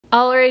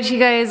All right, you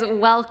guys,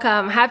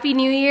 welcome. Happy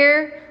New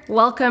Year.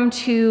 Welcome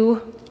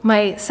to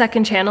my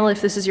second channel.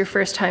 If this is your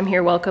first time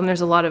here, welcome.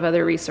 There's a lot of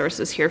other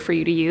resources here for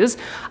you to use.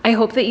 I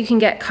hope that you can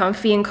get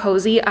comfy and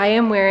cozy. I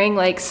am wearing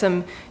like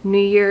some New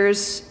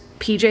Year's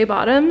PJ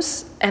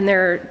bottoms and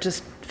they're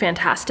just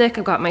fantastic.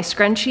 I've got my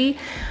scrunchie.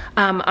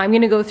 I'm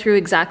gonna go through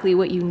exactly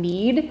what you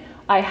need.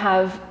 I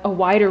have a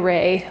wide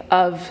array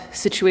of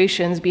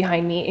situations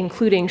behind me,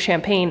 including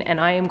champagne, and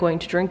I am going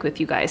to drink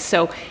with you guys.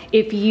 So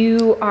if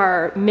you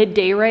are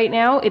midday right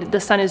now, the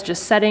sun is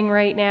just setting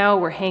right now,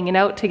 we're hanging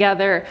out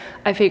together,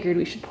 I figured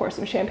we should pour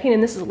some champagne,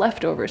 and this is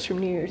leftovers from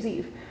New Year's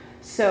Eve.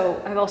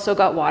 So I've also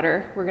got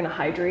water, we're gonna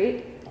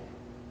hydrate.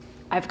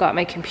 I've got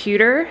my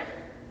computer.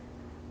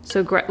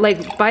 So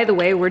like, by the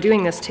way, we're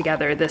doing this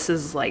together. This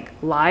is like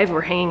live,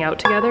 we're hanging out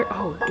together.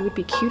 Oh, it would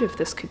be cute if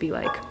this could be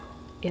like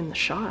in the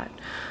shot.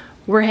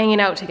 We're hanging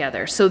out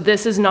together. So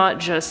this is not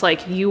just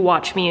like you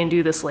watch me and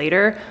do this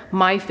later.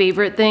 My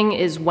favorite thing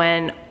is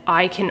when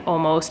I can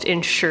almost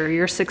ensure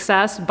your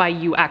success by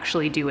you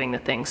actually doing the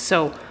things.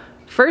 So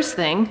first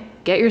thing,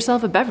 get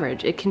yourself a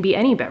beverage. It can be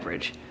any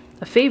beverage,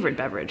 a favorite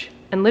beverage,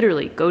 and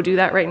literally go do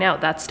that right now.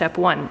 That's step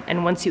one.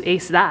 And once you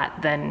ace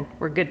that, then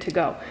we're good to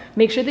go.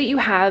 Make sure that you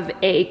have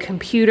a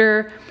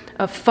computer,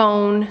 a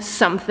phone,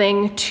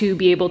 something to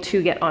be able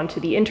to get onto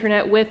the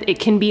internet with. It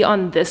can be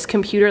on this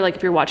computer, like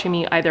if you're watching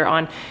me either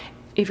on,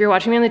 if you're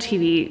watching me on the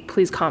TV,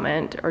 please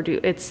comment or do,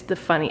 it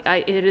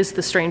is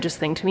the strangest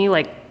thing to me,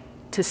 like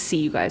to see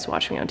you guys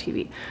watch me on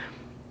TV.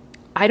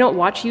 I don't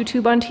watch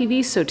YouTube on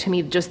TV, so to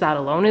me, just that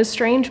alone is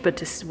strange, but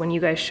when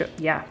you guys show,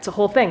 yeah, it's a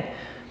whole thing.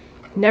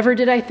 Never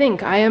did I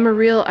think. I am a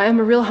real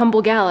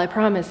humble gal, I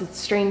promise. It's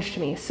strange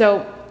to me.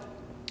 So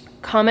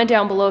comment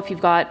down below if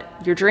you've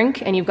got your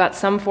drink and you've got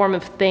some form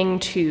of thing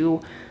to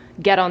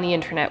get on the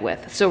internet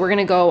with. So we're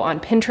gonna go on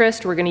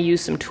Pinterest. We're gonna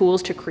use some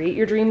tools to create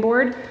your dream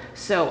board.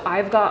 So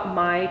I've got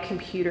my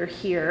computer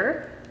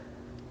here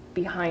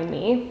behind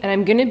me, and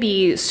I'm gonna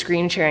be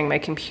screen sharing my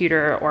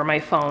computer or my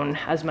phone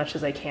as much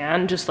as I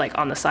can, just like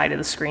on the side of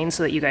the screen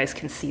so that you guys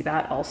can see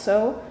that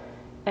also.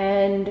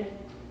 And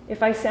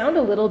if I sound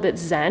a little bit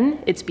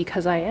zen, it's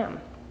because I am.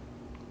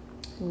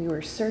 We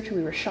were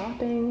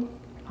shopping,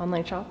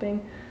 online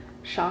shopping,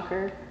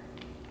 shocker.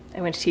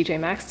 I went to TJ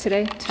Maxx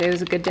today. Today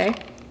was a good day.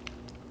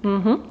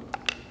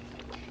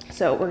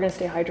 So we're gonna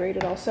stay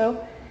hydrated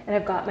also. And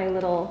I've got my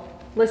little,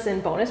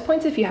 listen, bonus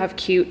points if you have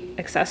cute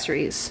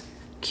accessories,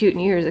 cute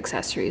New Year's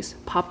accessories,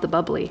 pop the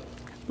bubbly.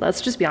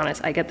 Let's just be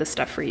honest, I get this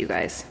stuff for you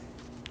guys.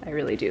 I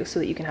really do, so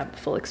that you can have the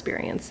full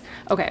experience.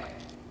 Okay,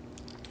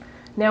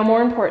 now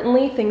more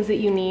importantly, things that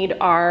you need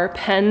are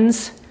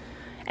pens,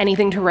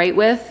 anything to write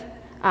with,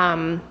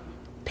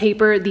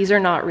 paper. These are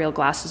not real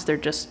glasses, they're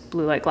just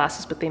blue light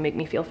glasses, but they make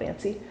me feel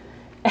fancy.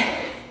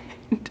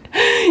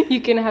 You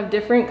can have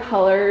different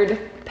colored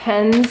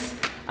pens,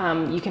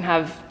 you can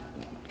have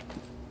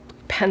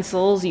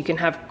pencils, you can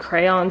have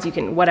crayons, you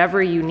can,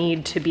 whatever you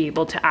need to be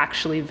able to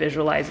actually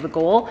visualize the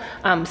goal.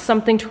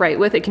 Something to write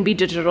with, it can be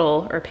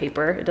digital or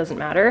paper, it doesn't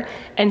matter.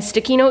 And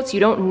sticky notes, you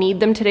don't need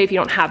them today. If you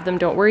don't have them,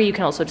 don't worry, you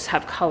can also just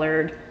have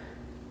colored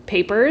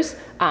papers.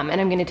 And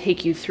I'm gonna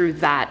take you through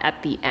that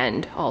at the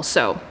end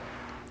also.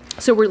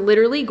 So we're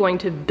literally going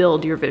to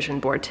build your vision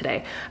board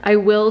today. I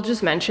will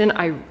just mention,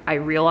 I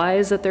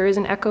realize that there is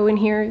an echo in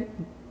here.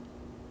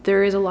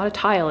 There is a lot of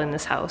tile in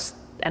this house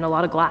and a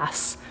lot of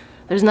glass.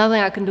 There's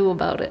nothing I can do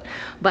about it,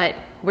 but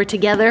we're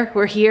together,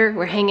 we're here,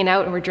 we're hanging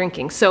out and we're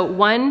drinking. So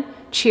one,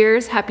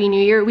 cheers, Happy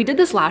New Year. We did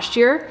this last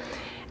year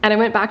and I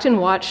went back and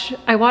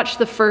I watched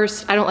the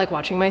first, I don't like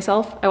watching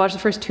myself. I watched the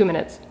first 2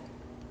 minutes.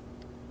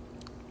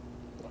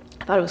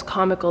 I thought it was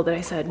comical that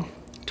I said,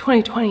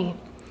 2020.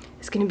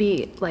 It's gonna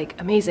be like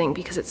amazing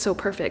because it's so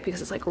perfect,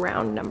 because it's like a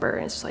round number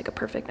and it's just like a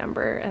perfect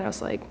number. And I was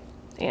like,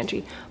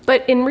 Angie.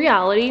 But in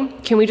reality,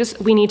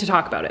 we need to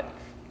talk about it.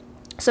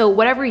 So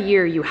whatever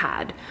year you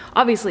had,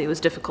 obviously it was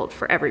difficult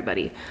for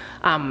everybody.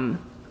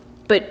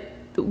 But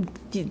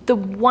the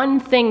one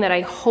thing that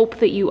I hope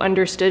that you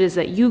understood is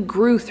that you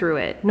grew through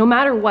it. No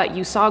matter what,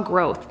 you saw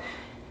growth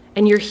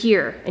and you're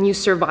here and you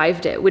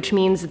survived it, which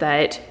means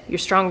that you're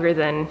stronger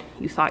than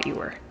you thought you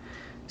were.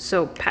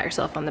 So pat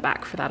yourself on the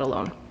back for that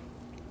alone.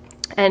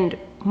 And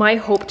my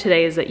hope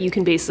today is that you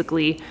can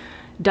basically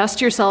dust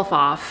yourself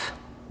off,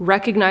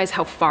 recognize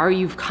how far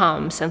you've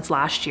come since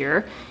last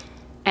year,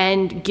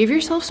 and give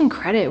yourself some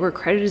credit where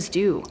credit is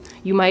due.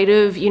 You might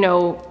have,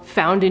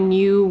 found a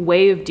new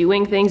way of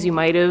doing things. You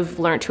might have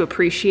learned to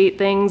appreciate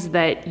things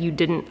that you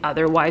didn't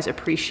otherwise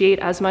appreciate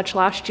as much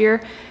last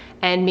year.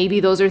 And maybe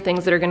those are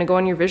things that are gonna go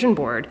on your vision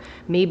board.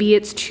 Maybe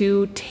it's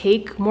to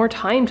take more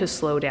time to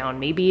slow down.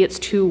 Maybe it's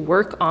to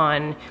work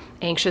on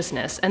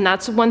anxiousness. And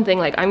that's one thing,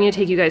 like I'm gonna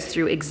take you guys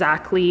through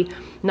exactly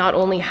not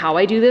only how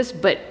I do this,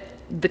 but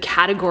the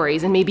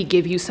categories and maybe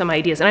give you some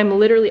ideas. And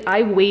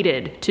I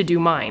waited to do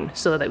mine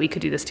so that we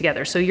could do this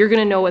together. So you're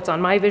gonna know what's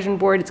on my vision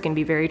board. It's gonna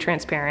be very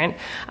transparent,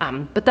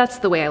 but that's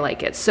the way I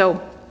like it.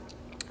 So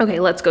Okay,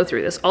 let's go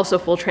through this. Also,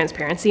 full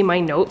transparency, my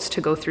notes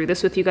to go through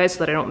this with you guys so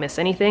that I don't miss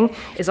anything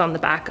is on the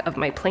back of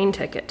my plane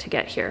ticket to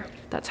get here.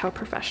 That's how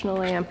professional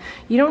I am.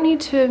 You don't need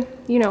to,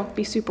 you know,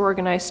 be super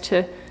organized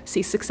to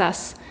see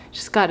success.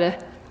 Just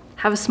gotta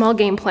have a small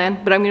game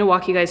plan, but I'm gonna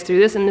walk you guys through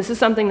this. And this is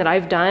something that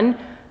I've done,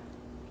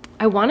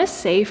 I wanna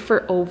say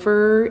for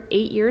over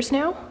 8 years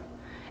now.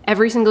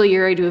 Every single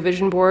year I do a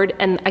vision board,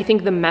 and I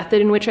think the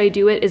method in which I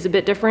do it is a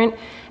bit different,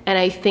 and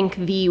I think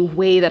the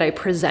way that I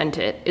present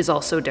it is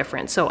also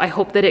different. So I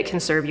hope that it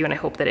can serve you, and I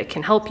hope that it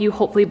can help you.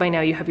 Hopefully by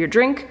now you have your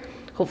drink.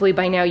 Hopefully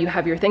by now you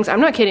have your things.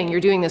 I'm not kidding, you're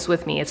doing this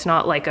with me. It's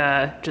not like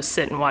a just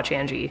sit and watch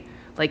Angie.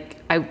 Like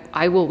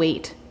I will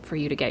wait for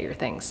you to get your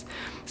things.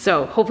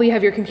 So hopefully you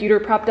have your computer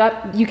propped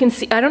up. You can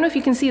see, I don't know if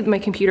you can see my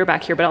computer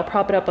back here, but I'll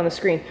prop it up on the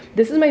screen.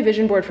 This is my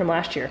vision board from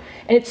last year.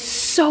 And it's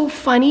so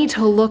funny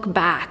to look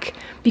back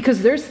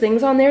because there's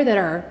things on there that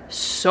are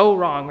so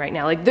wrong right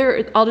now. Like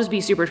I'll just be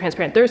super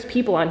transparent. There's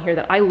people on here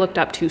that I looked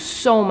up to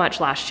so much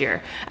last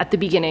year, at the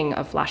beginning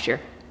of last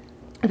year,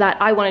 that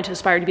I wanted to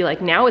aspire to be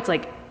like. Now it's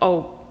like,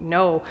 oh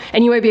no.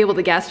 And you might be able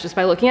to guess just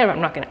by looking at it.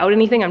 I'm not gonna out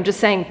anything. I'm just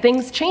saying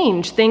things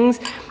change,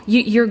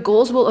 your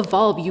goals will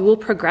evolve. You will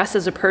progress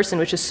as a person,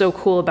 which is so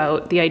cool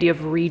about the idea of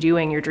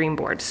redoing your dream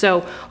board. So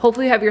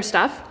hopefully you have your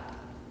stuff.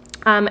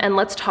 And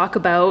let's talk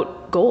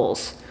about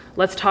goals.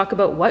 Let's talk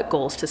about what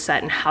goals to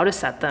set and how to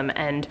set them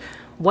and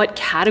what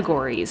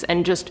categories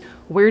and just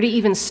where to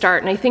even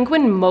start. And I think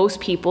when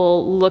most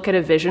people look at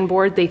a vision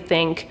board, they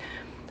think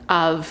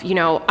of, you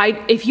know,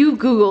 if you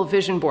Google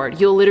vision board,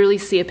 you'll literally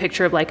see a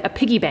picture of like a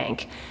piggy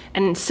bank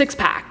and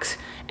 6-packs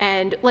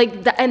and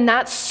like, and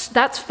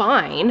that's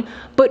fine,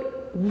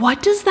 but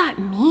what does that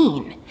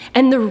mean?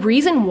 And the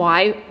reason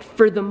why,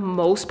 for the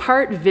most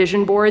part,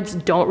 vision boards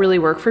don't really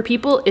work for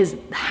people is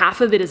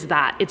half of it is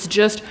that it's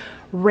just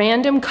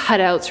random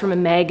cutouts from a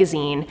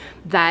magazine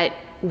that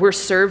were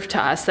served to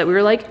us that we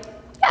were like,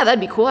 yeah, that'd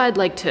be cool. I'd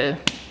like to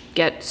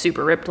get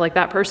super ripped like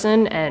that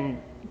person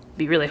and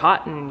be really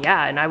hot, and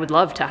yeah, and I would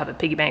love to have a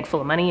piggy bank full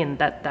of money, and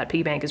that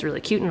piggy bank is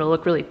really cute and it'll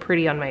look really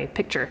pretty on my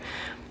picture.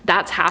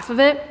 That's half of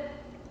it.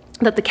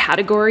 That the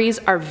categories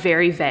are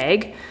very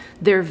vague.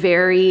 They're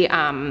very,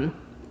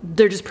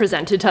 they're just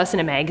presented to us in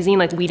a magazine.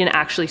 Like we didn't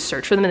actually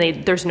search for them,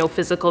 and there's no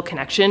physical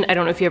connection. I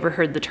don't know if you ever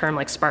heard the term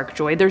like spark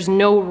joy. There's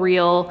no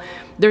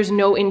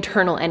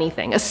internal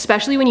anything,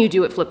 especially when you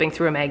do it flipping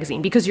through a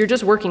magazine, because you're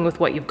just working with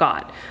what you've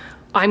got.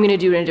 I'm gonna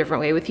do it in a different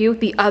way with you.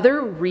 The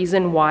other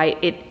reason why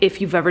if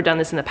you've ever done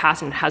this in the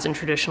past and it hasn't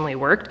traditionally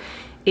worked,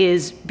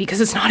 is because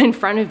it's not in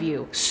front of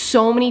you.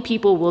 So many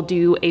people will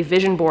do a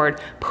vision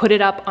board, put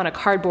it up on a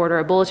cardboard or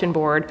a bulletin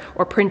board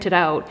or print it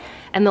out,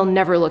 and they'll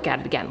never look at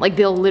it again. Like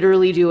they'll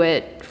literally do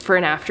it for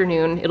an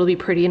afternoon, it'll be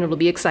pretty and it'll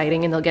be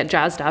exciting and they'll get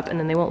jazzed up and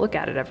then they won't look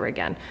at it ever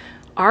again.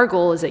 Our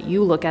goal is that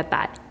you look at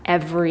that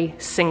every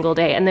single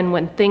day. And then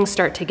when things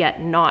start to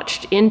get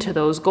notched into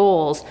those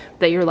goals,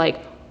 that you're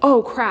like,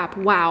 oh crap,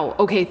 wow,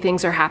 okay,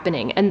 things are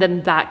happening. And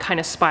then that kind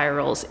of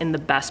spirals in the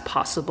best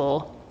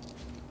possible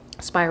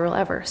spiral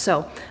ever.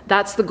 So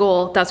that's the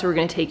goal. That's what we're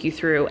going to take you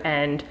through.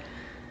 And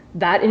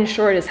that in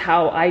short is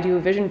how I do a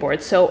vision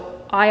board.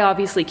 So I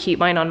obviously keep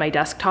mine on my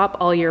desktop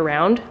all year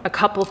round. A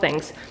couple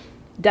things.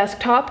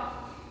 Desktop,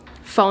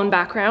 phone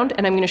background,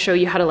 and I'm going to show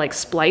you how to like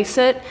splice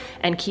it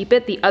and keep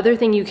it. The other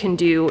thing you can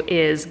do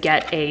is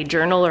get a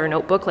journal or a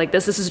notebook like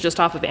this. This is just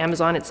off of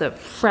Amazon. It's a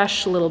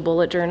fresh little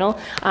bullet journal,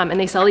 and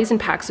they sell these in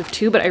packs of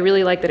 2, but I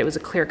really like that it was a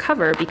clear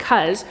cover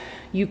because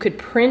you could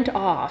print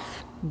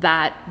off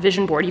that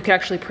vision board. You could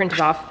actually print it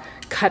off,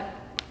 cut,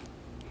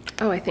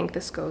 oh, I think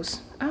this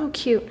goes, oh,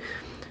 cute.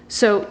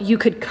 So you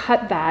could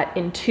cut that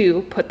in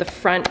 2, put the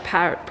front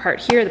part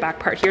here, the back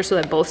part here, so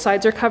that both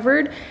sides are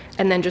covered,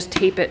 and then just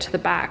tape it to the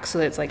back so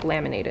that it's like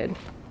laminated.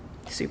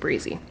 Super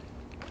easy.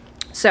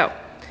 So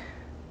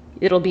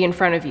it'll be in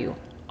front of you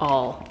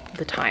all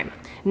the time.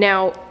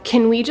 Now,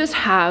 can we just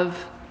have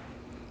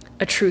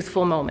a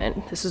truthful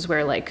moment? This is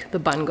where like the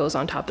bun goes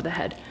on top of the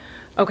head.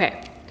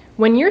 Okay,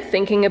 when you're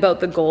thinking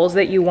about the goals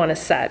that you want to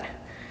set,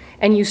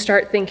 and you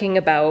start thinking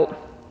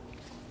about,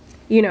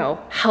 you know,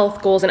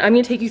 health goals, and I'm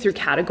going to take you through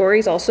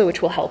categories also,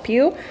 which will help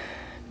you.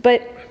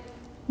 But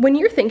when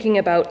you're thinking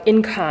about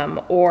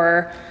income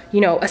or,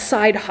 you know, a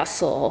side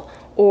hustle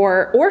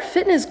or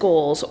fitness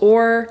goals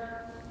or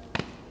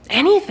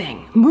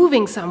anything,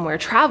 moving somewhere,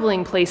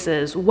 traveling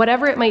places,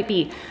 whatever it might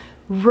be,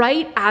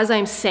 right as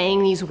I'm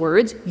saying these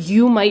words,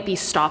 you might be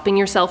stopping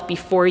yourself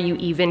before you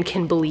even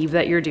can believe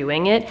that you're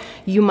doing it.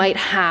 You might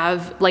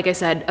have, like I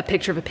said, a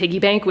picture of a piggy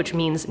bank, which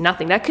means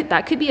nothing. That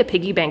could be a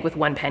piggy bank with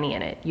 1 penny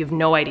in it. You have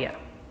no idea.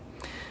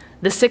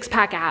 The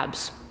 6-pack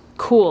abs,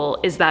 cool.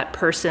 Is that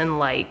person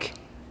like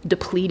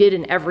depleted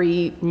in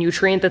every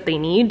nutrient that they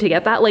need to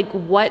get that? Like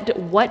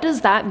what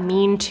does that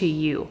mean to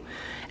you?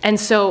 And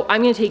so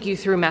I'm going to take you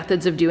through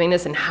methods of doing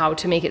this and how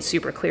to make it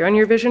super clear on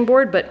your vision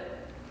board, but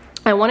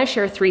I want to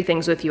share 3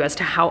 things with you as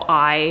to how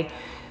I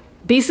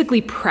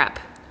basically prep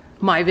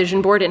my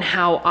vision board and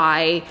how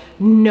I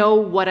know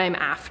what I'm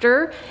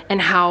after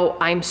and how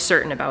I'm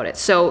certain about it.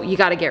 So you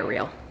got to get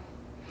real.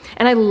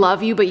 And I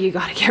love you, but you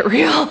gotta get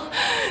real.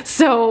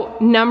 So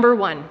number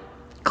one,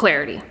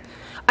 clarity.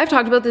 I've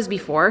talked about this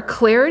before.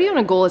 Clarity on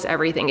a goal is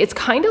everything. It's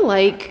kind of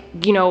like,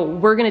 you know,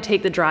 we're gonna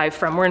take the drive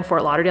from, we're in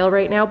Fort Lauderdale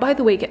right now. By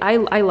the way, I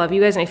love you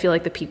guys, and I feel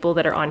like the people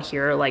that are on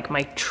here are like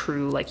my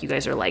true, like you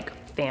guys are like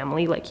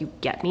family, like you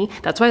get me.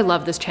 That's why I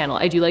love this channel.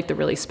 I do like the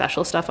really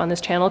special stuff on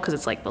this channel because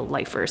it's like the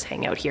lifers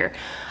hang out here.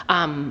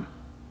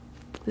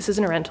 This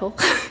isn't a rental.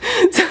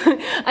 So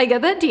I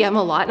get that DM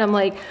a lot, and I'm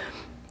like,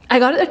 I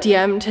got a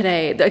DM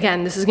today.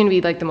 Again, this is gonna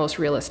be like the most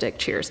realistic,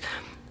 cheers.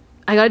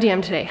 I got a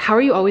DM today. How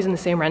are you always in the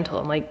same rental?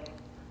 I'm like,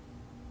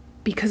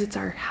 because it's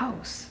our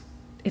house.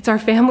 It's our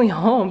family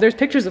home. There's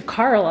pictures of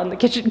Carl on the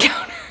kitchen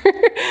counter.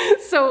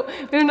 So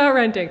we're not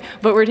renting,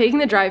 but we're taking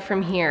the drive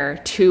from here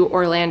to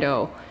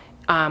Orlando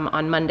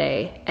on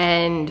Monday.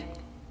 And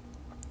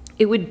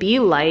it would be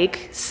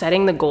like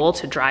setting the goal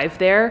to drive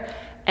there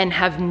and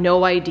have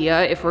no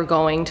idea if we're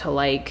going to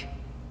like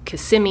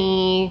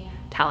Kissimmee,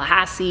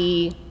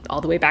 Tallahassee,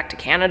 all the way back to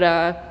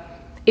Canada.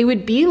 It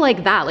would be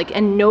like that, like,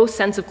 and no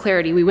sense of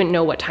clarity. We wouldn't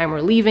know what time we're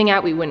leaving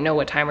at. We wouldn't know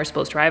what time we're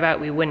supposed to arrive at.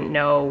 We wouldn't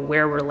know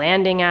where we're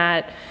landing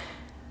at.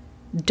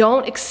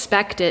 Don't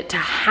expect it to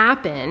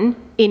happen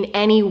in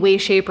any way,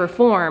 shape, or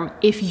form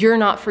if you're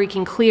not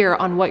freaking clear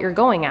on what you're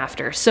going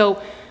after. So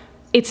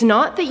it's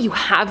not that you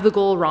have the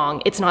goal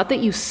wrong. It's not that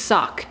you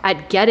suck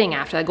at getting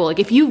after that goal. Like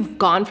if you've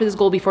gone for this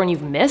goal before and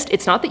you've missed,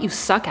 it's not that you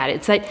suck at it.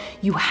 It's that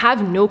you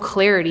have no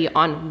clarity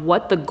on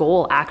what the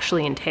goal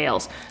actually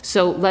entails.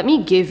 So let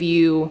me give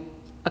you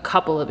a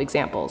couple of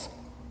examples.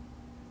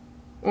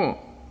 And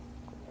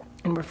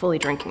we're fully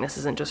drinking. This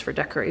isn't just for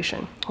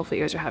decoration. Hopefully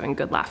you guys are having a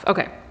good laugh.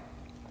 Okay,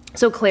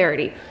 so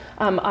clarity.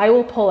 I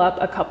will pull up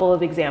a couple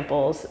of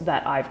examples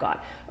that I've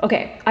got.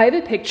 Okay, I have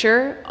a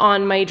picture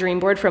on my dream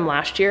board from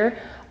last year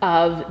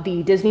of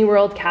the Disney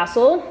World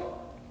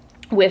castle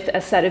with a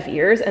set of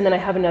ears, and then I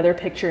have another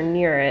picture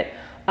near it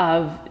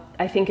of,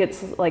 I think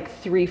it's like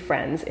 3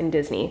 friends in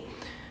Disney.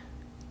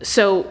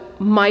 So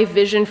my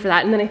vision for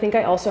that, and then I think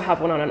I also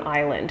have one on an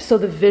island. So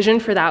the vision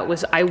for that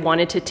was I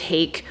wanted to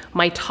take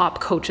my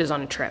top coaches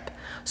on a trip.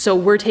 So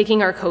we're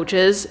taking our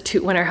coaches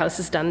to, when our house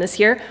is done this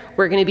year,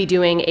 we're gonna be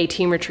doing a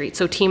team retreat.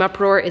 So Team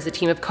Uproar is a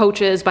team of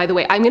coaches. By the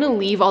way, I'm gonna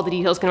leave all the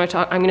details. I'm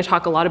gonna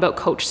talk a lot about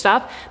coach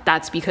stuff.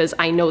 That's because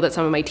I know that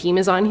some of my team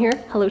is on here.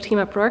 Hello, Team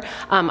Uproar.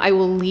 I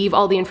will leave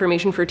all the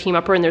information for Team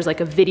Uproar, and there's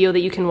like a video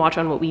that you can watch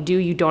on what we do.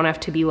 You don't have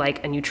to be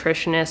like a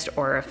nutritionist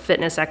or a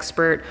fitness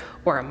expert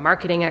or a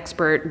marketing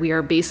expert. We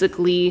are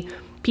basically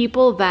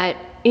people that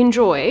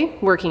enjoy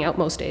working out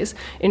most days,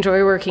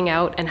 enjoy working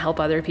out and help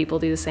other people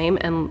do the same,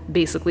 and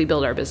basically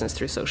build our business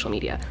through social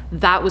media.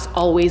 That was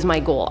always my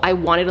goal. I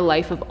wanted a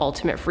life of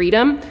ultimate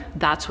freedom.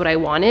 That's what I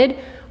wanted.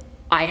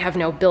 I have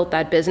now built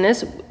that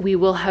business.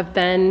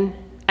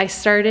 I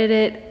started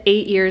it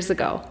 8 years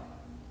ago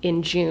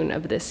in June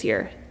of this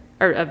year,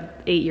 or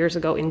 8 years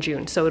ago in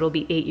June. So it'll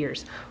be 8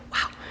 years.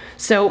 Wow.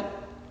 So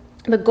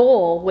the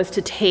goal was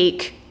to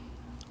take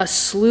a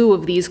slew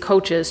of these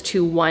coaches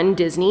to one,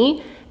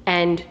 Disney,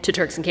 and to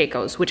Turks and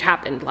Caicos, which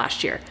happened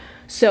last year.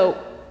 So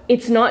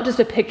it's not just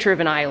a picture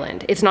of an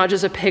island. It's not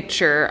just a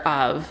picture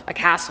of a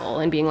castle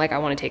and being like, I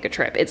want to take a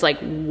trip. It's like,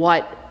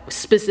 what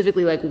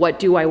specifically, like, what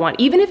do I want?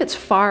 Even if it's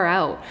far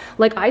out.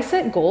 Like I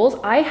set goals.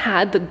 I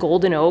had the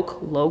Golden Oak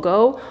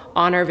logo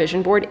on our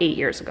vision board 8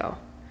 years ago.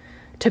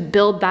 To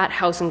build that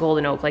house in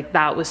Golden Oak, like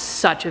that was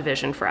such a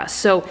vision for us.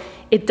 So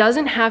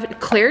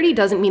clarity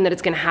doesn't mean that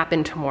it's gonna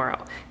happen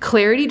tomorrow.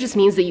 Clarity just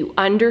means that you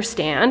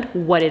understand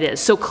what it is.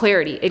 So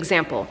clarity,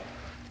 example.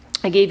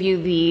 I gave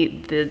you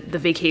the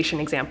vacation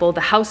example,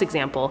 the house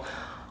example.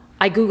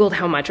 I Googled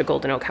how much a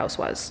Golden Oak house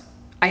was.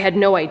 I had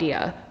no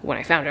idea. When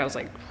I found it, I was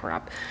like,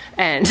 crap.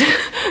 And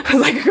I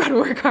was like, I gotta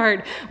work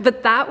hard.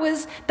 But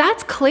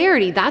that's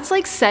clarity. That's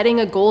like setting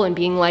a goal and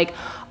being like,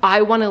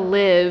 I wanna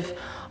live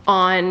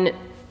on,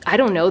 I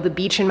don't know, the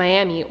beach in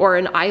Miami or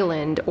an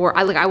island, or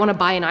I want to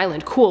buy an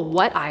island. Cool,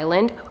 what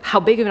island? How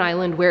big of an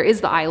island? Where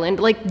is the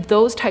island? Like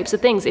those types of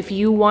things. If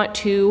you want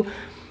to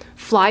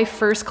fly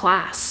first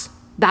class,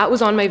 that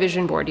was on my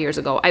vision board years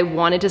ago. I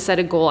wanted to set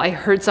a goal. I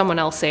heard someone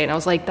else say it and I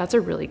was like, that's a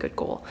really good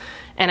goal.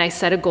 And I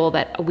set a goal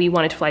that we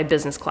wanted to fly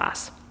business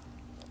class.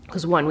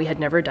 Because one, we had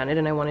never done it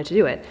and I wanted to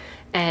do it.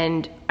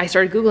 And I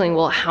started Googling,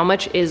 well, how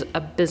much is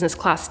a business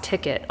class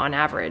ticket on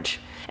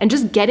average? And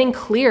just getting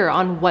clear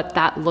on what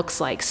that looks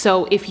like.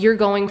 So if you're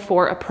going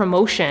for a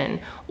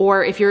promotion,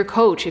 or if you're a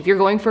coach, if you're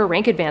going for a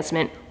rank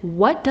advancement,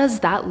 what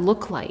does that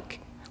look like?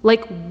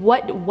 Like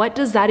what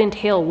does that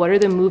entail? What are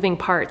the moving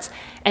parts?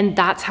 And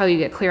that's how you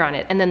get clear on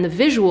it. And then the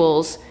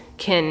visuals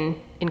can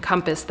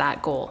encompass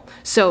that goal.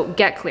 So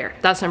get clear,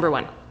 that's number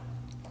 1.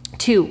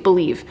 2,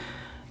 believe.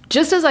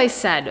 Just as I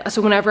said,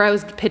 so whenever I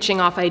was pitching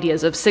off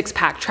ideas of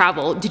 6-pack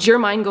travel, did your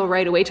mind go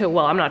right away to,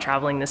 well, I'm not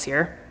traveling this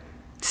year?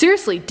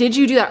 Seriously, did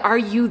you do that? Are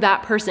you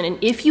that person? And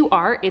if you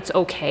are, it's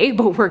okay,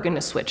 but we're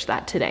gonna switch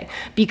that today.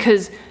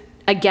 Because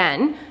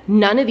again,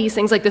 none of these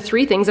things, like the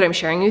 3 things that I'm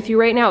sharing with you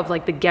right now of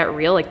like the get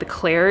real, like the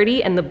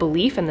clarity and the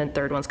belief, and then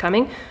third one's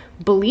coming,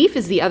 Belief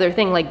is the other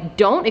thing. Like,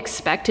 don't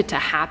expect it to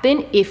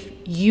happen if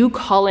you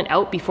call it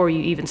out before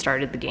you even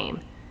started the game.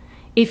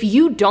 If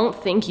you don't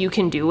think you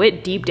can do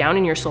it deep down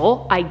in your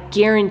soul, I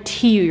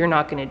guarantee you're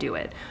not going to do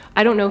it.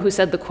 I don't know who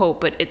said the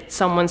quote, but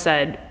someone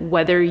said,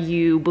 whether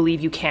you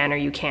believe you can or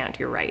you can't,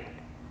 you're right.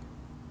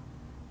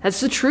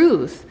 That's the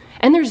truth.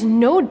 And there's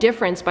no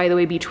difference, by the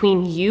way,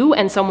 between you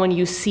and someone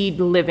you see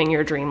living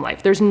your dream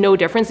life. There's no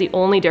difference. The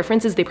only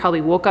difference is they probably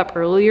woke up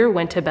earlier,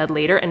 went to bed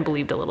later, and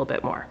believed a little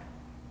bit more.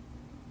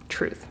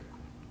 Truth.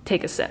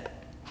 Take a sip.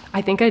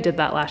 I think I did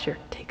that last year.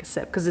 Take a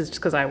sip, because it's just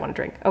because I want to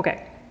drink.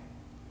 Okay.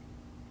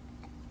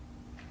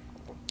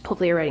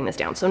 Hopefully you're writing this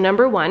down. So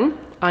number 1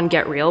 on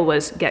Get Real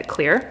was get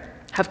clear.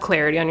 Have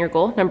clarity on your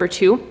goal. Number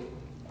 2,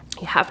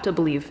 you have to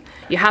believe.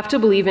 You have to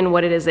believe in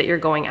what it is that you're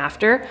going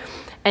after.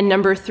 And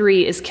number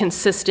 3 is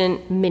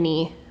consistent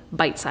mini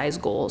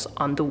bite-sized goals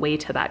on the way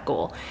to that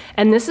goal.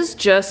 And this is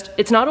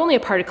it's not only a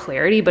part of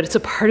clarity, but it's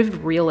a part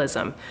of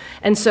realism.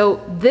 And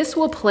so this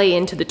will play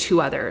into the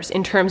 2 others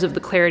in terms of the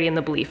clarity and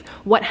the belief.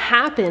 What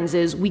happens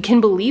is we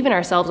can believe in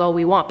ourselves all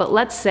we want, but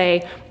let's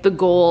say the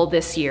goal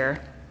this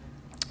year,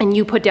 and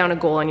you put down a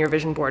goal on your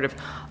vision board of,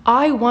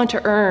 I want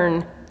to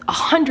earn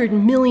 $100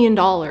 million.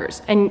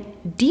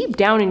 And deep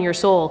down in your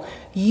soul,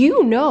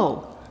 you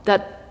know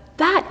that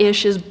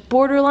ish is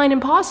borderline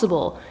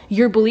impossible.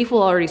 Your belief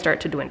will already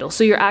start to dwindle.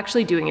 So you're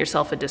actually doing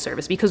yourself a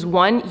disservice because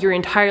 1, you're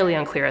entirely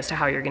unclear as to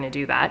how you're going to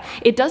do that.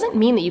 It doesn't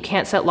mean that you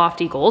can't set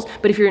lofty goals,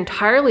 but if you're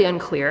entirely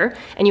unclear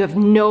and you have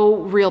no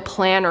real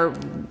plan or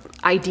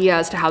idea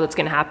as to how that's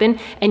going to happen,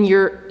 and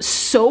you're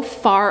so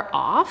far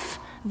off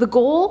the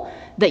goal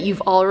that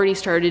you've already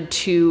started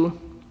to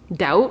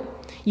doubt,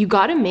 you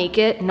got to make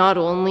it not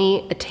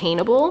only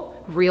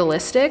attainable,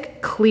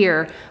 realistic,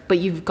 clear, but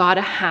you've got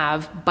to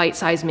have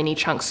bite-sized mini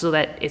chunks so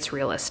that it's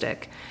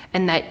realistic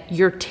and that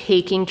you're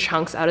taking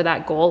chunks out of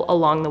that goal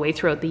along the way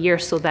throughout the year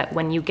so that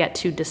when you get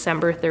to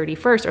December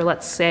 31st, or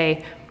let's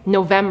say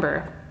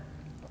November,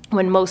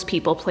 when most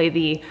people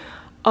play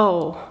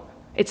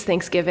it's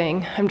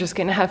Thanksgiving, I'm just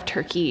going to have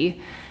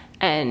turkey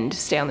and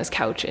stay on this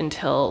couch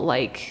until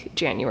like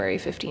January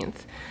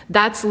 15th.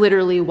 That's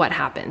literally what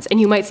happens.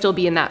 And you might still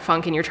be in that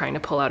funk and you're trying to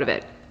pull out of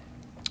it.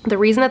 The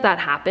reason that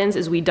happens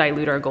is we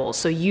dilute our goals.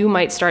 So you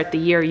might start the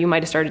year, you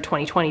might have started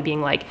 2020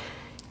 being like,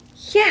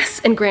 yes,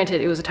 and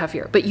granted it was a tough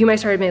year, but you might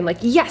start being like,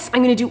 yes,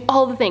 I'm gonna do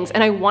all the things.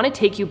 And I wanna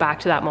take you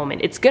back to that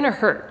moment. It's gonna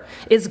hurt,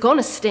 it's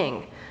gonna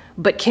sting,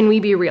 but can we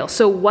be real?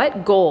 So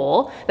what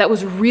goal that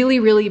was really,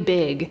 really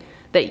big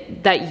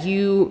that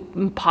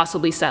you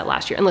possibly set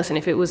last year? And listen,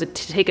 if it was to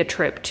take a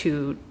trip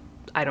to,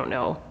 I don't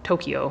know,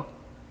 Tokyo,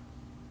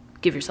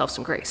 give yourself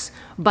some grace.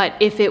 But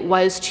if it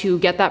was to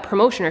get that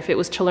promotion, or if it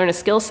was to learn a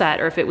skill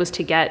set, or if it was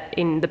to get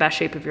in the best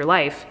shape of your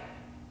life,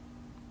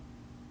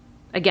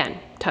 again,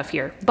 tough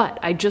year, but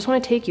I just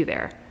want to take you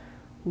there.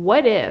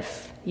 What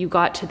if you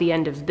got to the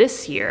end of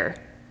this year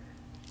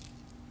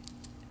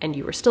and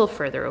you were still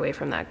further away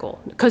from that goal?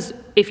 Because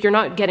if you're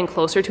not getting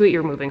closer to it,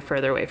 you're moving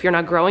further away. If you're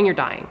not growing, you're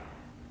dying.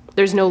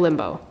 There's no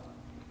limbo.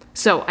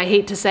 So I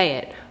hate to say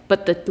it,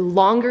 but the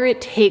longer it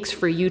takes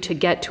for you to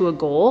get to a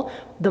goal,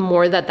 the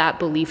more that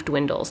belief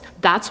dwindles.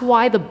 That's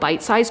why the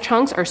bite-sized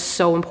chunks are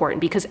so important,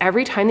 because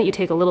every time that you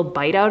take a little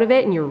bite out of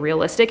it and you're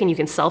realistic and you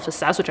can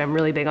self-assess, which I'm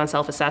really big on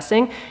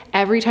self-assessing,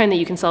 every time that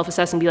you can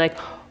self-assess and be like,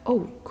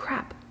 oh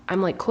crap,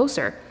 I'm like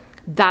closer.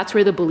 That's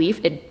where the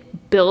belief,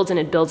 it builds and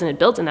it builds and it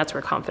builds, and that's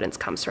where confidence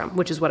comes from,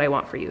 which is what I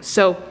want for you.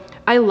 So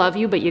I love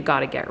you, but you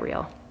gotta get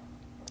real.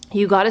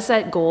 You got to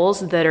set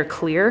goals that are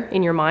clear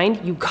in your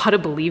mind. You got to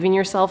believe in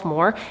yourself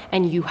more,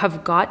 and you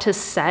have got to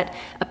set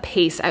a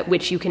pace at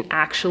which you can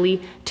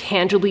actually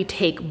tangibly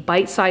take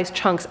bite-sized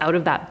chunks out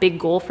of that big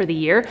goal for the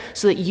year,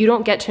 so that you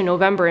don't get to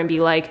November and be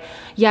like,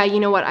 yeah, you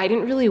know what, I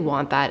didn't really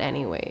want that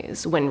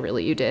anyways, when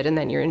really you did. And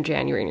then you're in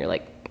January and you're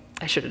like,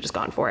 I should have just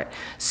gone for it.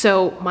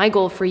 So my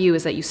goal for you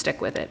is that you stick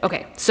with it.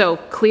 Okay, so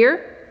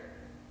clear,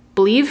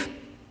 believe,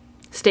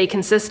 stay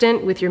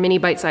consistent with your mini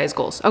bite-sized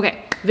goals.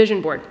 Okay,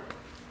 vision board.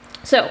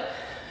 So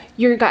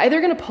you're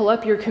either going to pull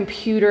up your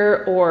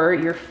computer or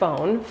your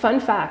phone. Fun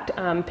fact,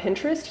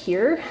 Pinterest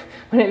here,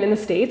 when I'm in the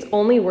States,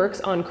 only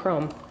works on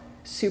Chrome.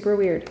 Super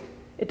weird.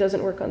 It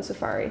doesn't work on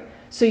Safari.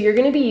 So you're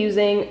going to be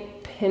using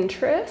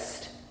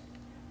Pinterest,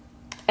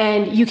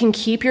 and you can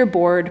keep your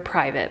board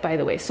private, by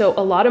the way. So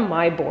a lot of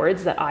my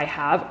boards that I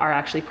have are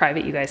actually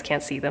private. You guys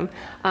can't see them.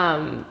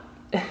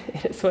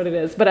 It is what it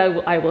is, but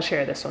I will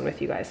share this one with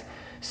you guys.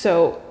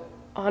 So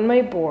on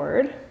my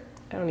board,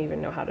 I don't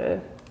even know how to...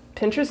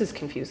 Pinterest is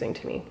confusing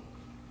to me.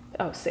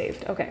 Oh,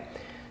 saved. Okay.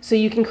 So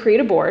you can create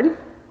a board.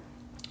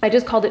 I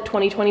just called it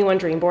 2021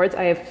 Dream Boards.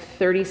 I have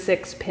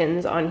 36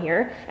 pins on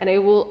here, and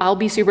I'll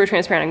be super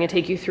transparent. I'm going to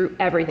take you through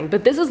everything,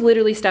 but this is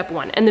literally step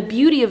one. And the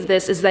beauty of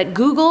this is that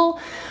Google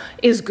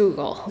is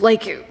Google.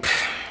 Like,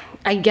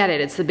 I get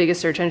it. It's the biggest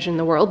search engine in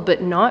the world,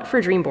 but not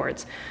for dream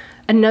boards.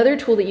 Another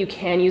tool that you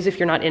can use if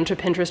you're not into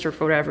Pinterest, or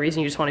for whatever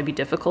reason you just want to be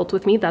difficult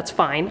with me, that's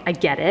fine, I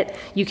get it.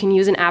 You can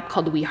use an app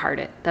called We Heart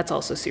It. That's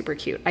also super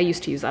cute. I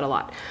used to use that a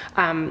lot.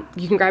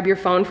 You can grab your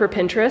phone for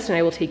Pinterest, and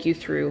I will take you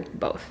through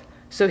both.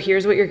 So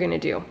here's what you're going to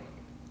do.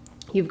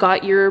 you've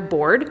got your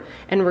board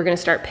and we're gonna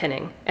start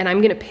pinning, and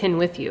I'm gonna pin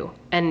with you.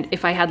 And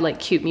if I had like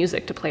cute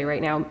music to play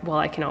right now, well,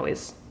 I can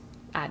always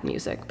add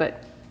music,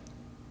 but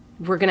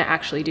we're gonna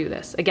actually do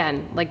this.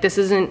 Again, like this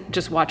isn't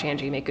just watch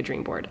Angie make a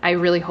dream board. I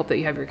really hope that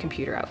you have your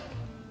computer out,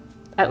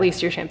 at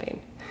least your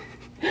champagne.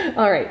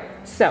 All right,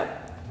 so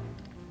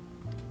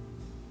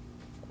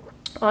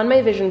on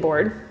my vision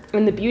board,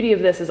 and the beauty of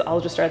this is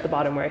I'll just start at the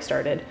bottom where I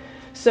started.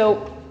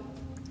 So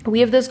we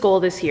have this goal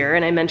this year,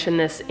 and I mentioned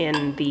this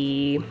in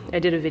I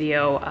did a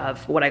video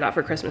of what I got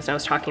for Christmas, and I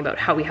was talking about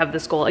how we have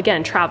this goal,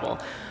 again, travel.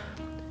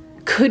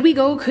 Could we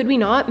go, could we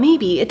not?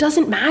 Maybe, it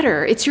doesn't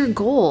matter, it's your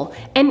goal.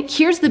 And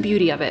here's the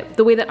beauty of it,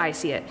 the way that I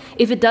see it.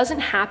 If it doesn't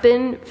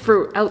happen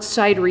for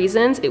outside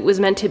reasons, it was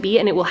meant to be,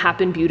 and it will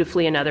happen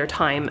beautifully another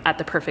time at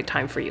the perfect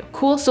time for you.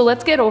 Cool, so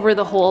let's get over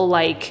the whole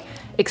like,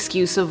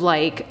 excuse of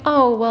like,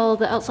 oh, well,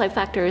 the outside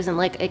factors and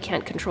like, I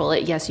can't control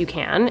it. Yes, you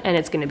can, and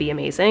it's gonna be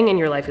amazing, and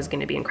your life is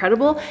gonna be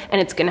incredible,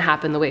 and it's gonna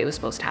happen the way it was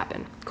supposed to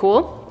happen.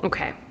 Cool?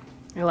 Okay,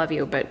 I love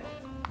you, but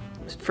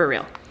for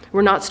real.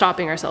 We're not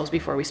stopping ourselves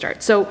before we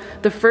start. So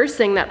the first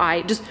thing that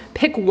just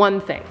pick one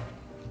thing.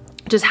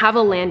 Just have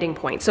a landing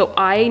point. So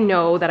I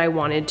know that I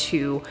wanted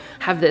to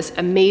have this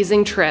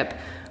amazing trip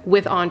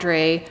with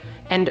Andre,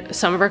 and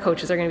some of our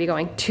coaches are gonna be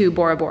going to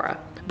Bora Bora.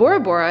 Bora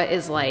Bora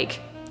is like,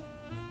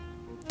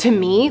 to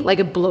me, like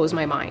it blows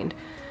my mind.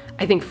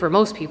 I think for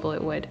most people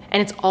it would,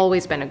 and it's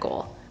always been a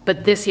goal.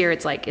 But this year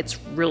it's like, it's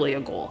really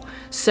a goal.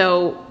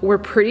 So we're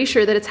pretty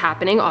sure that it's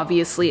happening.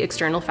 Obviously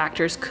external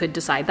factors could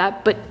decide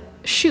that, but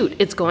shoot,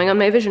 it's going on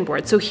my vision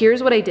board. So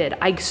here's what I did.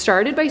 I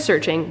started by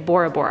searching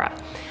Bora Bora.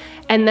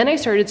 And then I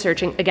started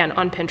searching, again,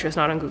 on Pinterest,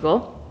 not on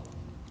Google,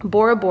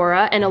 Bora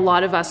Bora, and a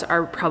lot of us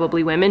are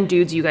probably women.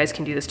 Dudes, you guys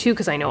can do this too,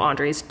 because I know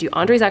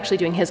Andre's actually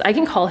doing his. I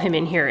can call him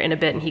in here in a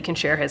bit and he can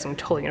share his. I'm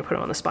totally gonna put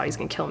him on the spot, he's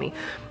gonna kill me.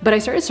 But I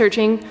started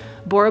searching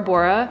Bora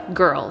Bora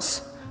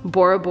girls,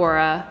 Bora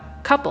Bora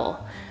couple.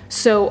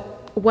 So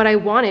what I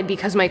wanted,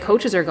 because my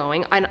coaches are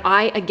going, and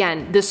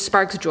again, this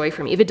sparks joy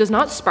for me. If it does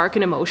not spark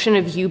an emotion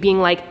of you being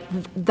like,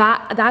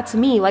 that's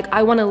me, like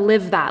I wanna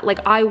live that, like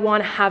I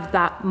wanna have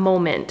that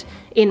moment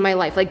in my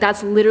life. Like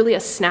that's literally a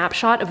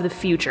snapshot of the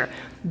future.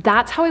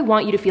 That's how I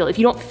want you to feel. If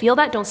you don't feel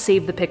that, don't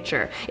save the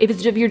picture.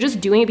 If you're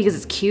just doing it because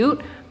it's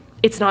cute,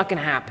 it's not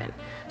gonna happen.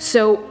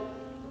 So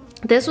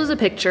this was a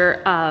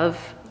picture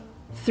of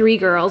 3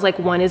 girls, like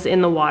one is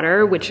in the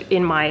water, which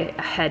in my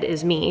head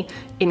is me,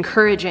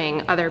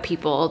 encouraging other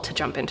people to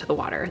jump into the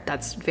water.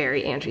 That's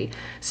very Angie.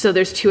 So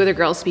there's 2 other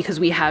girls because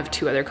we have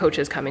 2 other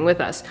coaches coming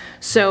with us.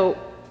 So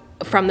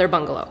from their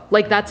bungalow,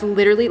 like that's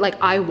literally like,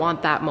 I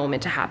want that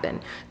moment to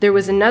happen. There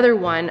was another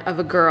one of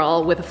a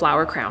girl with a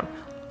flower crown.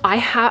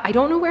 I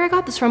don't know where I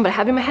got this from, but I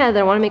have in my head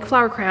that I want to make a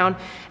flower crown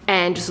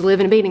and just live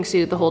in a bathing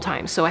suit the whole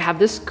time. So I have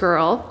this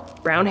girl,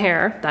 brown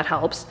hair, that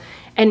helps.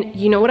 And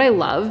you know what I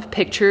love?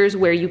 Pictures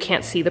where you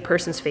can't see the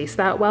person's face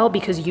that well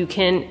because you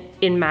can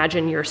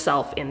imagine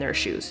yourself in their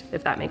shoes,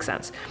 if that makes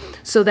sense.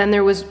 So then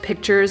there was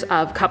pictures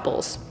of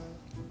couples.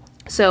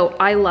 So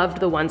I loved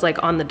the ones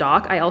like on the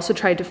dock. I also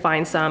tried to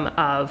find some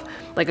of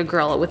like a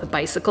girl with a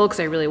bicycle because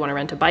I really want to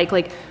rent a bike,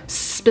 like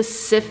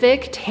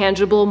specific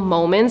tangible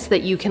moments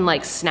that you can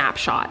like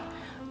snapshot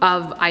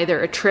of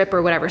either a trip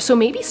or whatever. So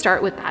maybe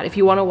start with that. If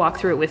you want to walk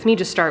through it with me,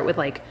 just start with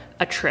like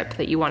a trip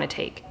that you want to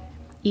take.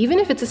 Even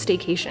if it's a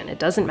staycation, it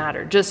doesn't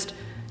matter. Just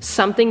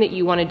something that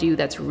you want to do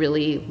that's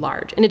really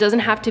large. And it doesn't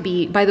have to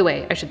be, by the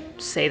way, I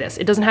should say this,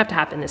 it doesn't have to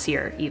happen this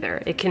year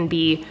either. It can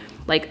be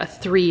like a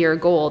 3-year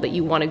goal that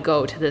you want to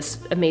go to this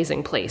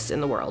amazing place in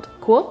the world.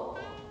 Cool?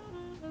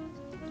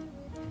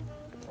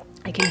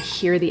 I can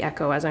hear the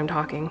echo as I'm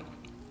talking.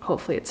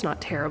 Hopefully it's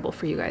not terrible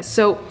for you guys.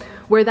 So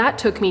where that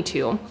took me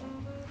to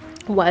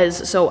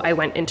was, so I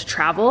went into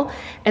travel,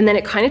 and then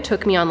it kind of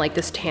took me on like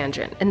this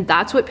tangent, and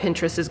that's what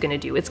Pinterest is going to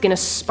do. It's going to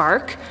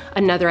spark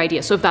another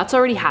idea. So if that's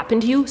already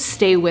happened to you,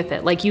 stay with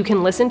it. Like you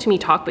can listen to me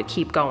talk, but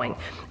keep going.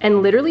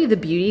 And literally the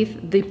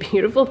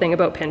beautiful thing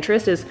about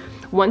Pinterest is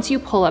once you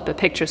pull up a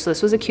picture, so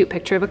this was a cute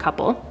picture of a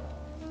couple.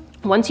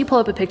 Once you pull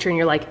up a picture and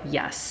you're like,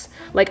 yes,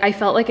 like I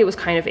felt like it was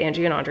kind of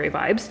Angie and Andre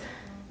vibes.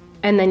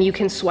 And then you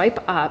can swipe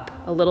up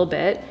a little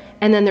bit,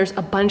 and then there's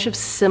a bunch of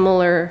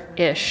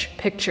similar-ish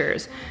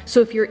pictures.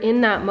 So if you're in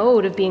that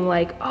mode of being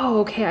like, oh,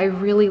 okay, I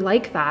really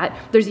like that.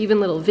 There's even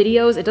little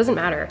videos, it doesn't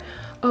matter.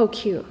 Oh,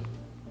 cute.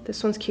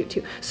 This one's cute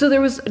too. So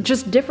there was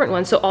just different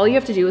ones. So all you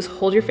have to do is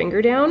hold your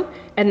finger down,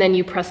 and then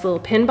you press the little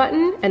pin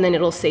button, and then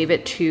it'll save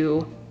it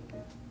to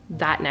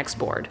that next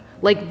board.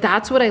 Like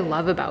that's what I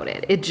love about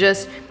it.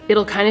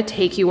 It'll kind of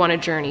take you on a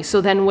journey.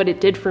 So then what it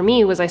did for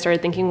me was I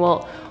started thinking,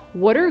 well,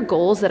 what are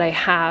goals that I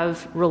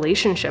have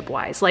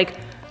relationship-wise? Like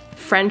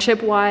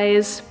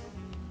friendship-wise,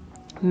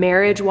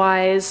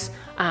 marriage-wise,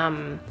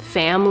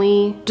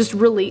 family, just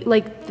really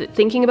like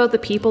thinking about the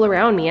people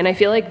around me. And I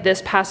feel like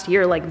this past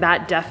year, like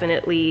that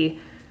definitely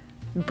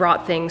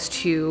brought things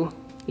to,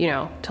 you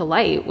know, to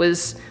light.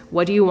 Was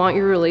what do you want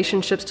your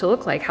relationships to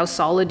look like? How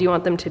solid do you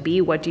want them to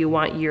be? What do you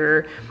want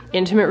your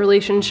intimate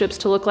relationships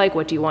to look like?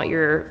 What do you want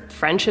your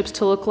friendships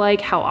to look like?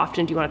 How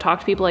often do you want to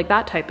talk to people? Like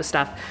that type of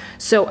stuff.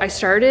 So I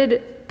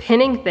started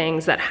pinning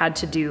things that had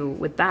to do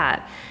with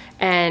that.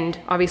 And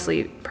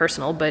obviously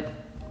personal, but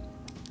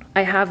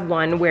I have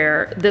one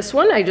where this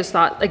one, I just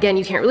thought, again,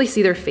 you can't really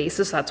see their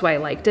faces, so that's why I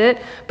liked it,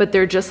 but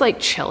they're just like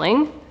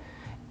chilling.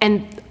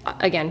 And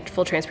again,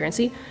 full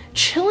transparency,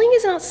 chilling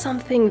is not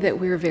something that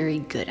we're very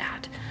good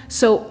at.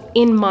 So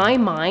in my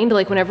mind,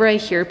 like whenever I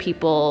hear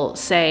people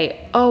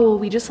say, oh, well,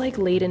 we just like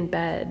laid in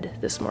bed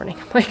this morning,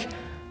 I'm like,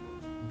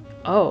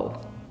 oh,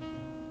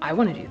 I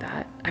want to do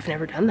that. I've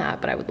never done that,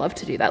 but I would love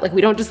to do that. Like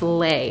we don't just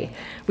lay,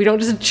 we don't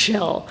just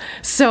chill.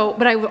 So,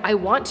 but I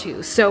want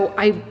to. So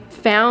I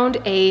found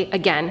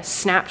again,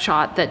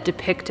 snapshot that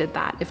depicted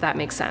that, if that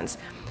makes sense.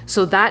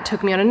 So that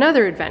took me on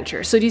another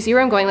adventure. So do you see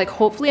where I'm going? Like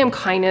hopefully I'm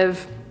kind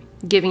of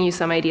giving you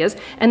some ideas.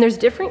 And there's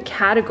different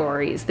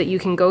categories that you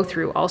can go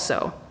through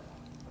also.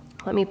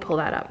 Let me pull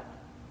that up.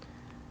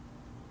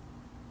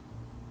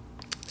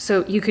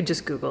 So you could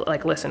just Google,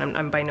 like, listen,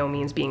 I'm by no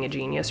means being a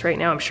genius right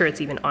now. I'm sure it's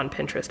even on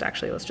Pinterest,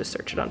 actually. Let's just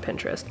search it on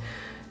Pinterest.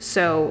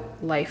 So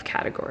life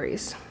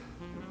categories.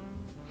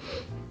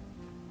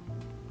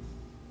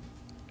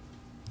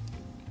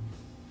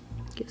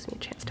 Gives me a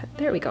chance to,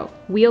 there we go.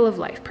 Wheel of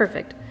life,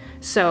 perfect.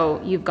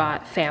 So you've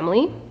got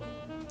family,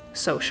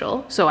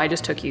 social. So I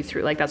just took you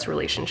through, like that's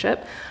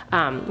relationship.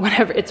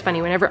 Whenever, it's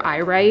funny, whenever I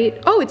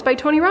write, oh, it's by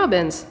Tony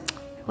Robbins.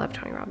 I love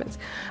Tony Robbins.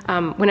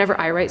 Whenever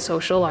I write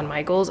social on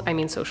my goals, I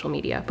mean social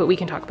media, but we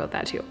can talk about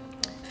that too.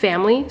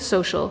 Family,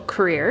 social,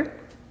 career,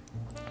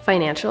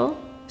 financial,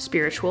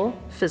 spiritual,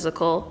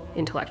 physical,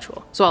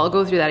 intellectual. So I'll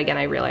go through that again.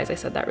 I realize I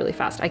said that really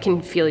fast. I can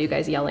feel you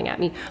guys yelling at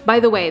me. By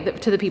the way,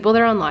 to the people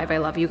that are on live, I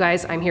love you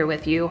guys. I'm here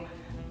with you.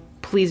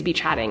 Please be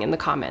chatting in the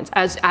comments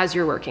as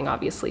you're working,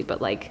 obviously, but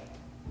like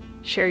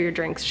share your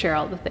drinks, share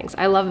all the things.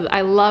 I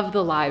love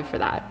the live for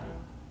that.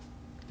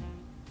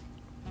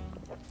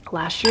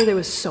 Last year, there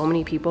was so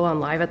many people on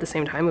live at the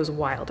same time. It was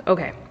wild.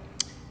 Okay,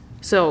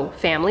 so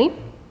family,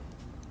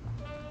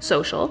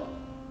 social,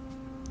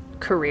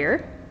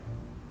 career,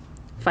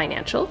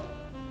 financial,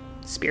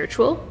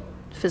 spiritual,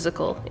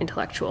 physical,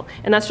 intellectual.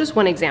 And that's just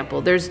one example.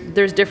 There's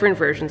different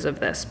versions of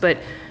this, but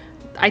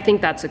I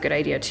think that's a good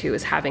idea too,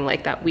 is having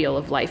like that wheel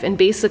of life. And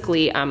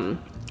basically, here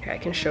I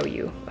can show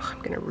you. Oh,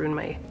 I'm gonna ruin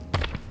my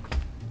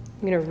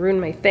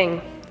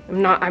thing.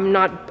 I'm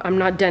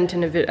not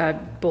denting a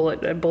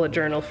bullet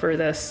journal for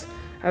this.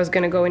 I was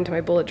gonna go into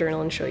my bullet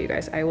journal and show you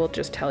guys. I will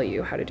just tell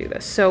you how to do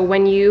this. So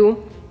when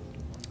you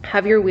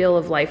have your wheel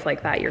of life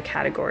like that, your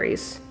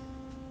categories,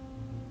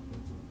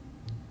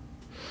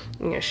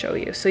 I'm gonna show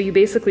you. So you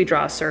basically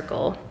draw a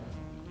circle.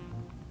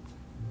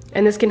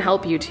 And this can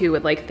help you too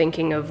with like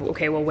thinking of,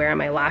 okay, well, where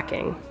am I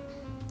lacking?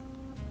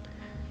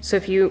 So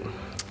if you,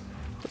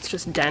 let's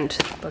just dent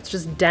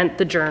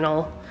the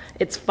journal.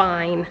 It's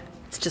fine.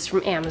 It's just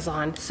from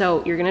Amazon.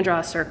 So you're gonna draw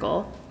a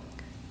circle.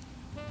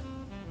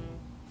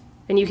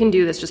 And you can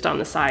do this just on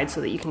the side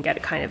so that you can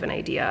get kind of an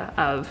idea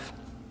of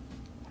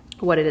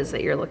what it is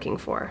that you're looking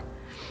for.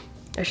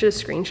 I should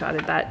have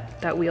screenshotted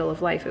that wheel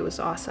of life. It was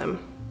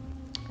awesome.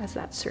 As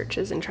that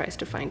searches and tries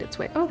to find its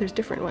way. Oh, there's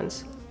different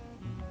ones.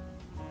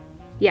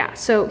 Yeah,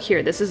 so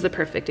here, this is the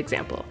perfect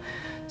example.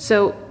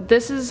 So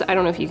this is, I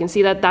don't know if you can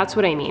see that, that's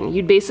what I mean.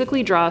 You'd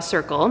basically draw a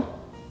circle,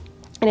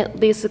 and it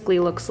basically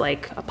looks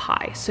like a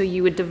pie. So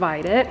you would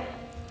divide it,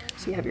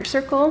 so you have your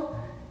circle,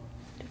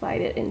 divide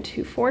it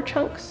into 4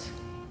 chunks,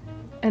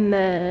 and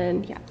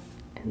then, yeah,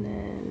 and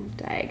then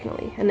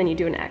diagonally, and then you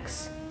do an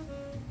X.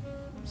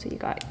 So you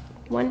got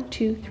 1,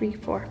 2, 3,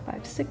 4,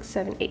 5, 6,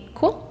 7, 8,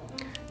 cool.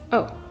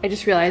 Oh, I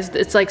just realized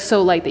it's like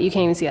so light that you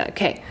can't even see that.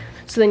 Okay,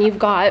 so then you've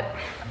got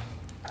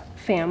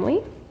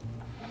family.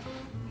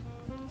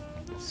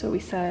 So we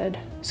said,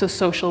 so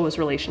social was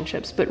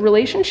relationships, but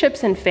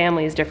relationships and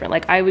family is different.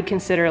 Like I would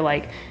consider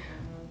like,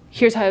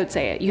 here's how I would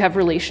say it. You have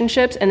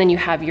relationships and then you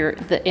have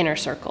the inner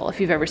circle. If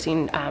you've ever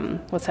seen,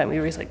 what's that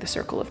movie? It's like The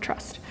Circle of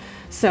Trust.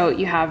 So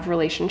you have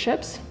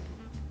relationships,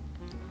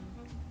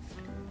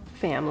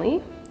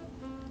 family,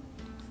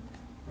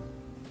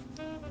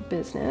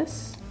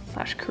 business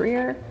 /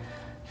 career,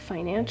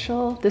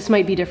 financial. This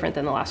might be different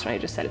than the last one I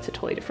just said. It's a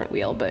totally different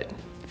wheel, but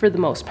for the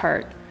most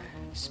part,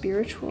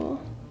 spiritual,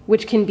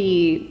 which can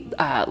be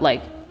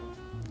like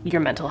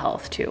your mental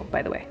health too,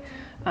 by the way.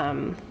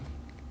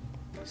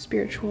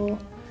 Spiritual,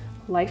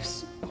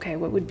 okay,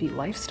 what would be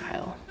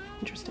lifestyle?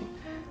 Interesting.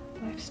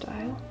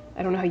 Lifestyle.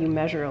 I don't know how you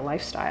measure a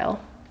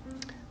lifestyle.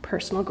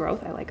 Personal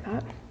growth, I like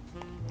that.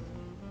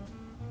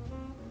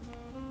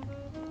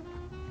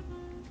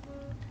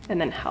 And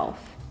then health.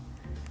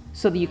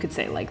 So that you could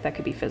say like that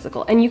could be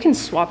physical, and you can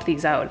swap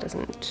these out. It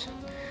doesn't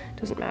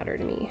matter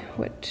to me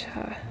what.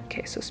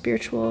 Okay, so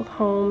spiritual,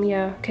 home,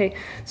 yeah. Okay,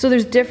 so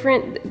there's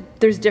different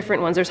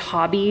ones. There's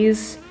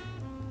hobbies,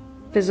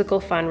 physical,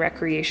 fun,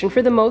 recreation.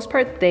 For the most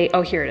part,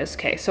 oh, here it is.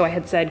 Okay, so I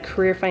had said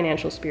career,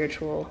 financial,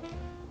 spiritual.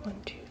 1,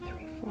 2,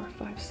 3, 4,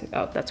 5, 6.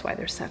 Oh, that's why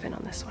there's 7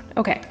 on this one.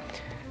 Okay.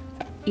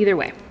 Either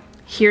way,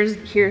 here's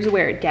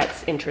where it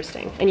gets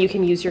interesting, and you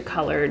can use your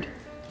colored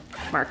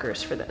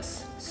markers for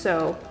this.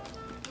 So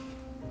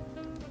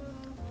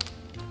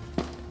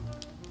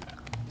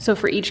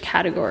for each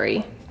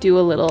category, do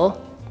a little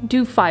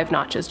do 5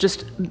 notches,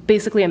 just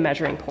basically a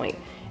measuring point.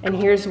 And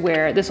here's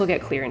where this will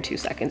get clear in 2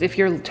 seconds. If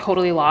you're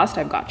totally lost,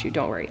 I've got you,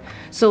 don't worry.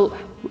 So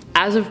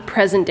as of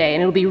present day,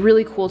 and it'll be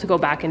really cool to go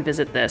back and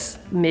visit this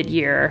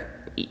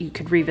mid-year. You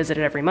could revisit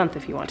it every month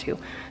if you want to.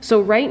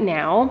 So right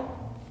now,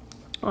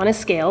 on a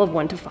scale of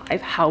 1 to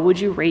 5, how would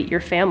you rate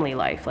your family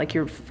life? Like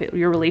your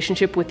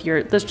relationship with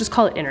your, let's just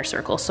call it inner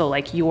circle. So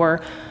like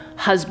your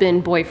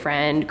husband,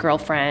 boyfriend,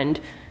 girlfriend,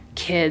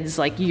 kids,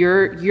 like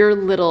your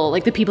little,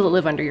 like the people that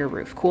live under your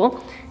roof,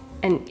 cool?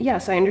 And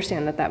yes, I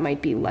understand that that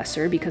might be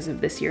lesser because of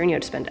this year and you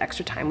had to spend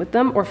extra time with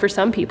them. Or for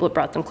some people, it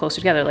brought them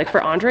closer together. Like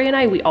for Andre and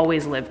I, we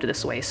always lived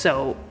this way.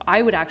 So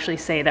I would actually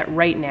say that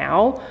right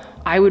now,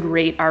 I would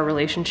rate our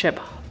relationship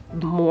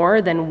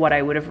more than what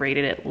I would have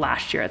rated it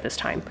last year at this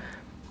time.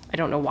 I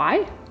don't know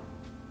why.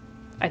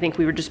 I think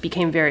we just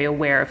became very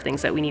aware of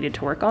things that we needed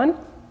to work on.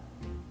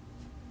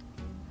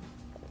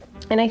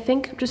 And I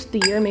think just the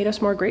year made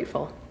us more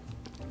grateful.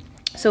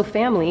 So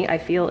family, I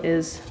feel,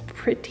 is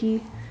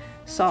pretty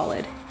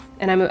solid.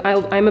 And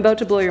I'm about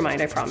to blow your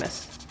mind, I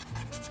promise.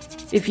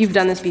 If you've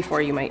done this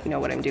before, you might know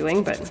what I'm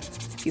doing, but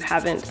if you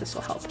haven't, this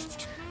will help.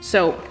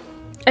 So,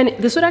 and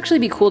this would actually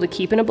be cool to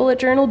keep in a bullet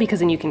journal because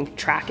then you can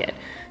track it.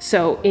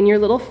 So in your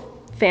little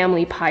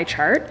family pie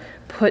chart,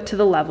 put to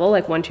the level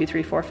like 1, 2,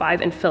 3, 4,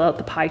 5 and fill out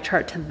the pie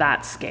chart to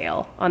that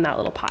scale on that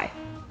little pie.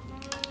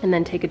 And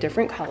then take a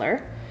different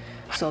color.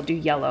 So I'll do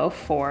yellow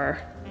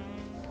for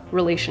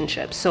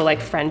relationships. So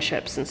like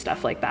friendships and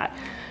stuff like that.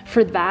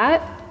 For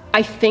that,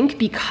 I think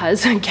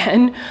because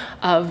again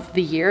of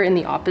the year and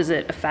the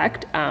opposite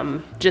effect,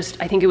 I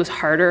think it was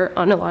harder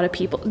on a lot of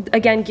people.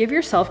 Again, give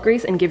yourself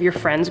grace and give your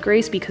friends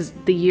grace because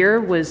the year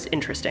was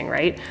interesting,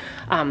 right?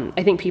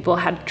 I think people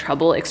had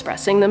trouble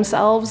expressing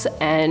themselves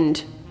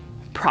and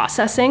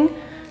processing.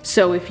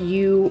 So if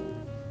you're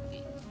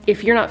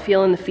not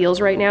feeling the feels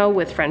right now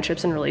with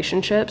friendships and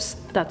relationships,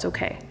 that's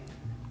okay.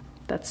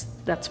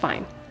 That's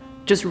fine.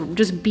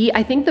 Just be,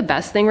 I think the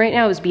best thing right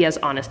now is be as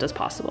honest as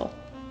possible.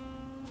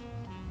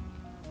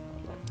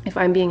 If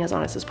I'm being as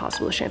honest as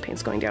possible, the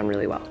champagne's going down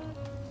really well.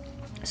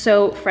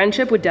 So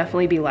friendship would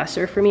definitely be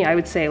lesser for me. I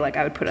would say like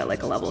I would put it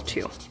like a level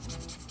 2,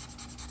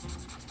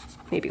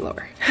 maybe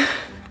lower.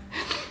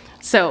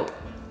 So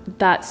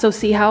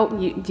see how,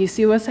 do you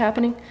see what's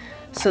happening?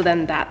 So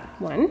then that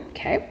one,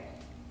 okay.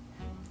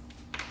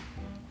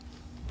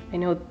 I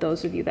know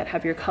those of you that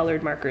have your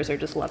colored markers are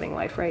just loving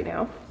life right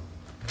now.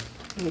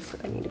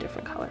 I need a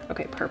different color.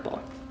 Okay,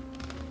 purple.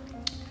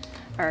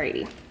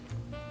 Alrighty.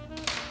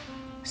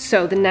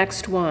 So the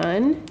next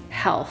one,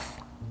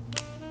 health.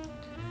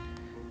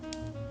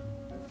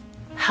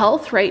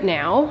 Health right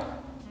now,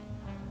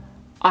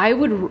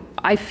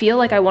 I feel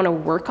like I want to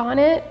work on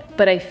it,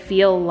 but I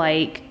feel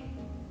like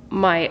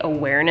my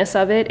awareness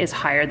of it is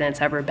higher than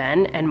it's ever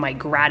been, and my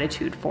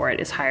gratitude for it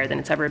is higher than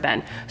it's ever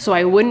been. So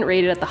I wouldn't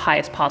rate it at the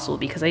highest possible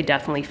because I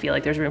definitely feel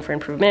like there's room for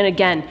improvement. And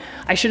again,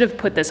 I should have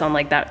put this on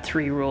like that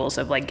 3 rules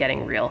of like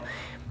getting real.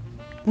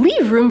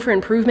 Leave room for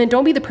improvement.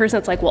 Don't be the person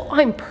that's like, well,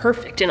 I'm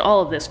perfect in all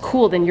of this.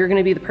 Cool, then you're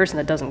gonna be the person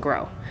that doesn't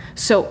grow.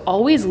 So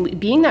always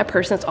being that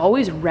person that's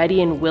always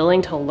ready and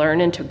willing to learn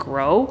and to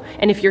grow.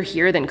 And if you're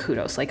here, then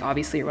kudos. Like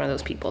obviously you're one of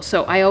those people.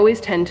 So I always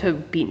tend to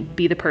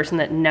be the person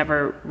that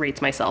never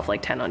rates myself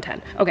like 10 on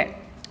 10. Okay,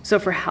 so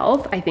for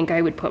health, I think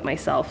I would put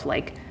myself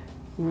like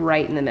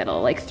right in the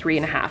middle, like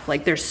 3.5.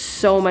 Like there's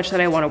so much that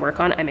I wanna work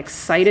on. I'm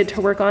excited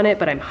to work on it,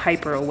 but I'm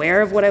hyper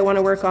aware of what I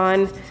wanna work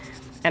on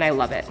and I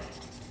love it.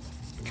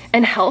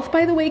 And health,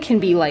 by the way, can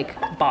be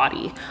like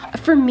body.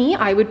 For me,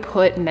 I would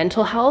put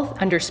mental health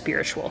under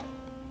spiritual.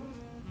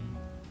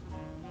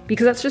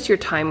 Because that's just your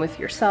time with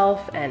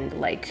yourself and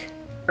like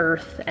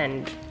earth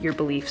and your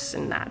beliefs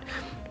and that.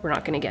 We're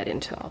not gonna get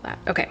into all that.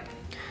 Okay,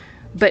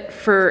 but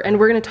and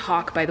we're gonna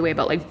talk, by the way,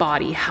 about like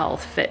body,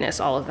 health, fitness,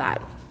 all of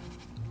that.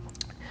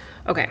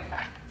 Okay,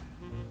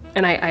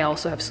 and I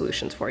also have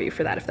solutions for you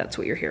for that if that's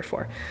what you're here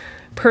for.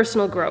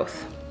 Personal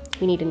growth,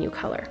 we need a new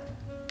color.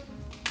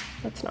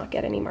 Let's not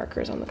get any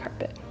markers on the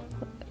carpet.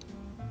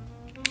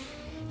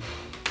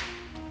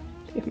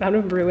 The amount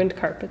of ruined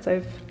carpets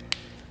I've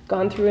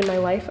gone through in my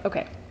life.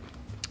 Okay,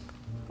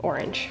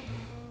 orange.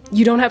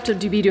 You don't have to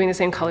be doing the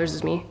same colors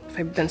as me if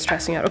I've been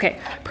stressing out. Okay,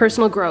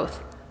 personal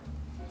growth.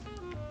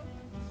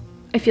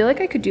 I feel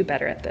like I could do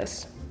better at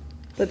this.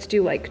 Let's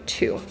do like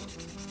 2.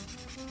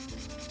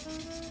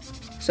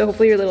 So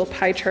hopefully your little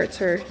pie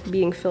charts are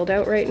being filled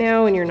out right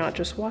now and you're not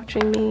just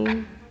watching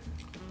me.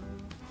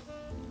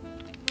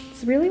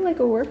 It's really like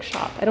a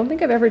workshop. I don't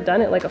think I've ever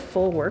done it like a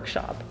full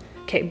workshop.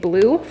 Okay,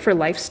 blue for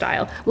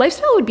lifestyle.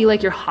 Lifestyle would be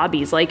like your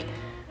hobbies. Like,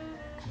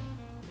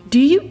 do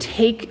you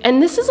take,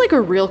 and this is like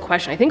a real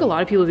question. I think a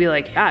lot of people would be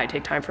like, yeah, I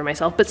take time for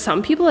myself. But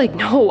some people are like,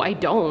 no, I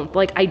don't.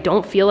 Like, I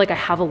don't feel like I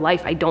have a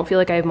life. I don't feel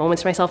like I have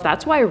moments for myself.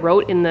 That's why I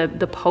wrote in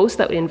the post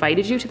that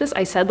invited you to this,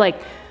 I said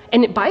like,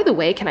 and by the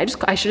way,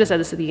 I should have said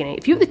this at the beginning.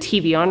 If you have the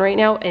TV on right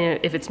now, and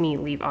if it's me,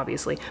 leave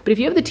obviously. But if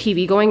you have the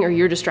TV going or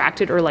you're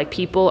distracted or like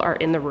people are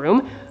in the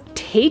room,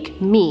 take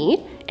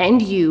me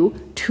and you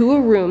to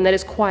a room that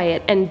is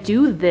quiet and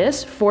do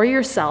this for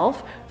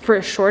yourself for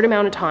a short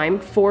amount of time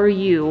for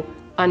you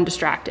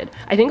undistracted.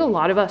 I think a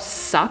lot of us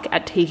suck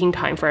at taking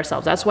time for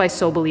ourselves. That's why I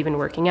so believe in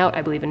working out.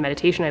 I believe in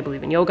meditation. I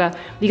believe in yoga,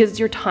 because it's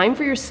your time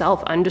for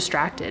yourself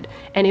undistracted,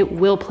 and it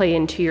will play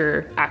into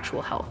your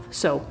actual health.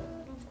 So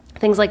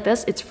things like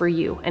this, it's for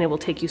you, and it will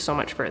take you so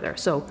much further.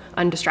 So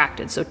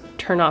undistracted. So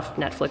turn off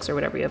Netflix or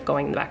whatever you have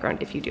going in the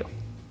background if you do.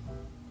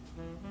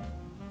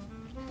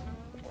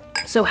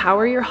 So how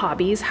are your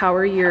hobbies? How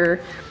are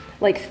your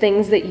like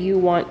things that you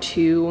want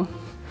to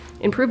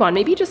improve on?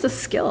 Maybe just a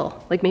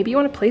skill, like maybe you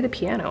want to play the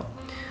piano.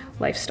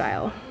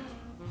 Lifestyle.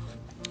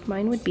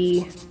 Mine would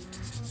be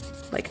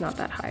like not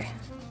that high.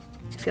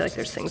 I feel like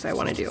there's things I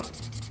want to do.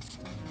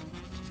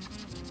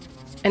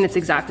 And it's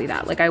exactly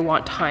that. Like I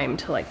want time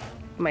to like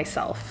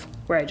myself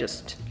where I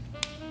just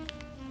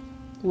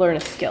learn a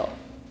skill.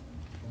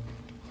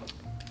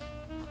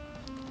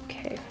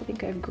 Okay, I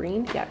think I have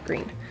green. Yeah,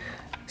 green.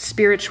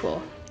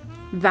 Spiritual.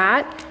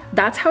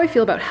 That's how I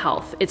feel about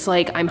health. It's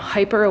like I'm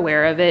hyper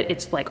aware of it.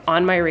 It's like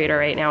on my radar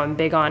right now. I'm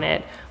big on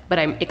it, but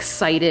I'm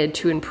excited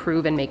to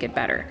improve and make it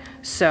better.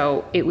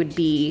 So it would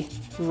be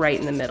right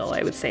in the middle,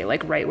 I would say,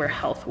 like right where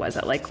health was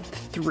at like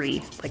 3,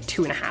 like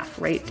 2.5,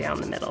 right down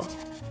the middle.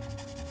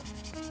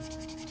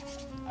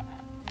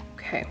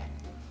 Okay.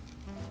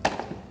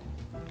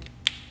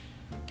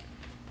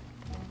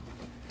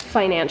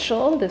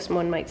 Financial, this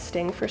one might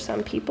sting for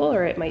some people,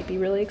 or it might be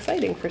really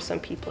exciting for some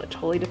people. It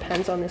totally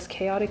depends on this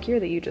chaotic year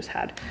that you just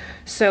had.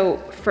 So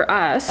for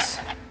us,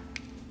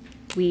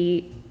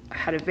 we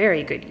had a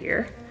very good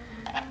year.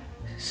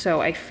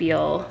 So I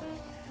feel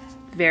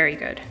very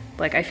good.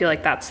 Like I feel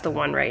like that's the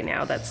one right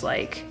now that's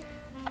like,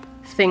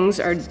 things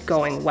are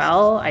going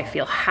well. I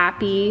feel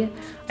happy.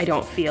 I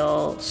don't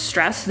feel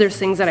stressed. There's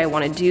things that I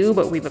want to do,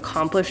 but we've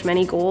accomplished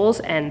many goals,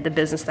 and the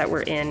business that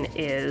we're in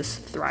is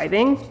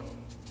thriving.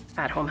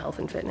 At Home Health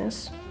and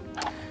Fitness.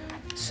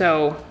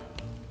 So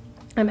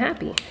I'm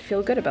happy, I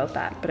feel good about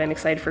that, but I'm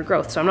excited for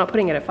growth. So I'm not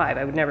putting it at 5.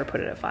 I would never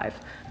put it at 5.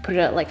 Put it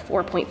at like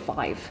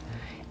 4.5.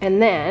 And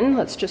then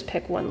let's just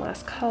pick one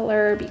last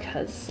color,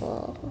 because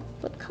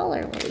what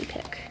color will we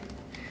pick?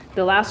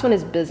 The last one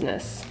is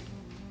business.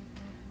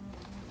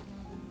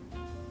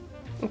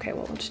 Okay,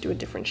 well, we'll just do a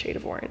different shade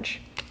of orange.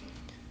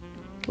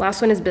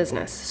 Last one is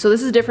business. So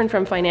this is different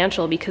from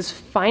financial, because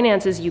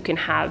finances, you can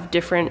have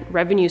different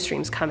revenue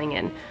streams coming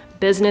in.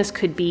 Business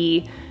could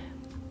be,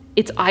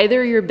 it's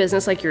either your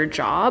business like your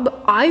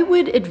job. I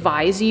would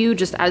advise you,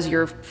 just as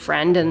your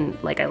friend and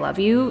like I love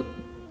you,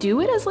 do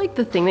it as like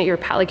the thing that you're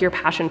like your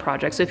passion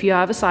project. So if you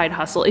have a side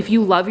hustle, if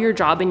you love your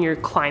job and you're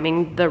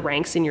climbing the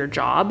ranks in your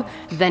job,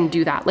 then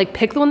do that. Like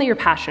pick the one that you're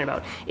passionate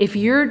about. If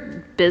your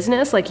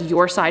business, like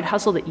your side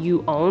hustle that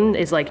you own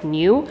is like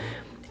new,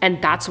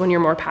 and that's when you're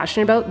more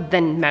passionate about,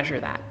 then measure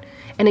that.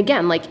 And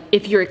again, like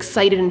if you're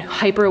excited and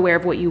hyper aware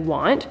of what you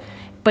want,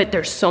 but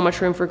there's so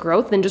much room for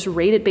growth, then just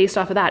rate it based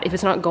off of that. If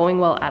it's not going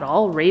well at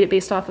all, rate it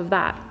based off of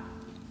that.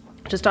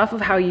 Just off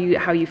of how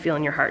you feel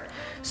in your heart.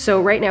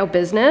 So right now,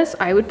 business,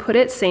 I would put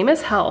it same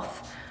as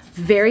health.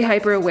 Very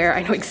hyper aware.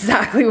 I know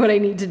exactly what I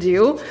need to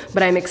do,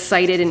 but I'm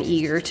excited and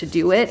eager to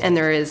do it. And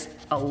there is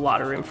a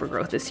lot of room for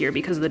growth this year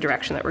because of the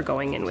direction that we're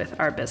going in with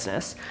our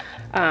business.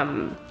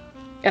 And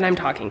I'm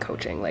talking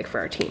coaching, like for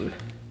our team.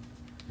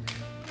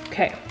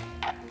 Okay.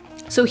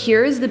 So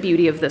here is the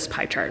beauty of this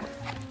pie chart.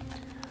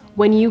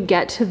 When you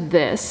get to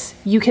this,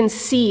 you can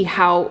see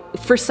how,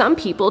 for some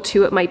people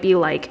too, it might be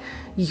like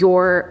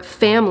your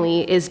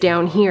family is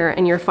down here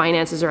and your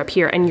finances are up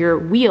here and your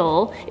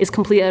wheel is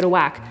completely out of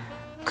whack.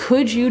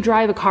 Could you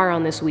drive a car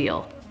on this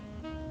wheel?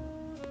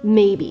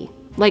 Maybe.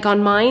 Like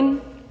on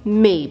mine,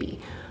 maybe.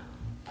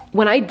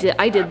 When I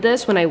did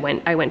this when I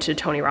went to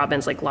Tony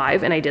Robbins like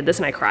live, and I did this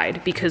and I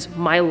cried because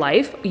my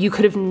life, you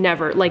could have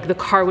never, like the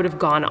car would have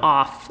gone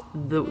off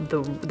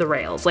the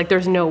rails. Like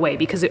there's no way,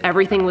 because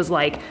everything was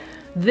like,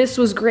 this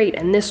was great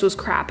and this was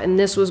crap and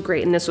this was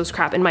great and this was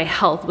crap, and my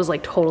health was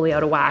like totally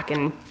out of whack,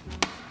 and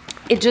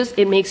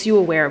it makes you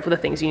aware of the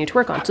things you need to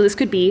work on. So this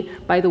could be,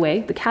 by the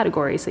way, the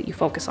categories that you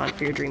focus on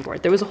for your dream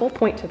board. There was a whole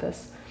point to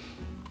this.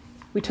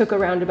 We took a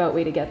roundabout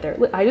way to get there.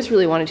 I just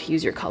really wanted to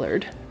use your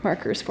colored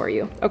markers for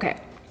you.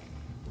 Okay.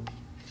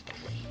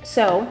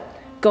 So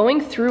going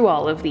through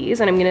all of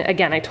these, and I'm gonna,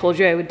 again, I told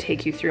you I would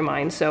take you through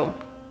mine. So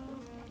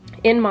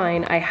in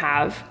mine,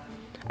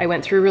 I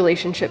went through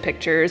relationship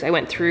pictures. I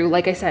went through,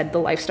 like I said, the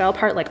lifestyle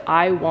part. Like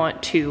I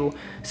want to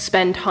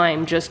spend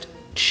time just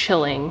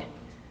chilling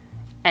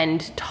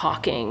and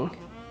talking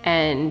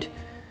and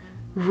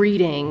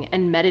reading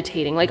and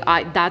meditating. Like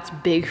that's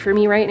big for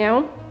me right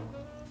now.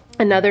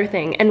 Another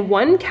thing, and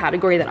one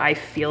category that I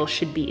feel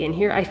should be in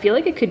here, I feel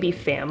like it could be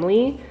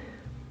family,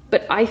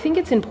 but I think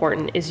it's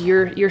important, is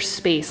your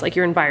space, like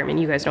your environment.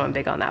 You guys know I'm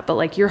big on that, but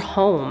like your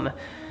home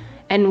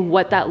and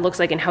what that looks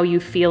like and how you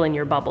feel in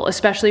your bubble,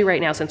 especially right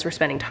now since we're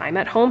spending time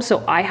at home.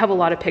 So I have a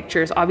lot of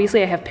pictures.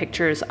 Obviously I have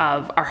pictures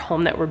of our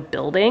home that we're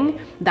building.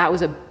 That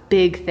was a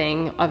big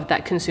thing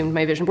that consumed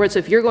my vision board. So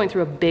if you're going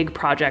through a big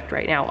project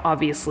right now,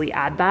 obviously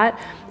add that.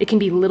 It can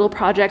be little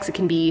projects. It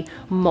can be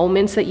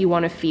moments that you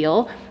want to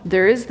feel.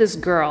 There is this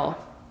girl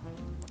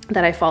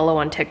that I follow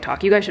on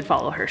TikTok. You guys should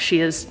follow her. She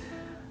is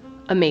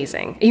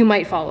amazing. You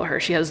might follow her.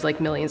 She has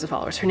like millions of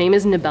followers. Her name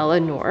is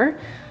Nabella Noor.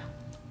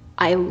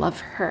 I love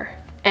her.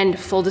 And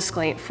full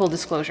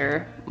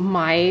disclosure,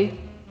 my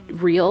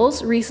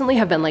reels recently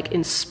have been like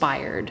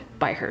inspired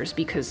by hers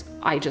because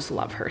I just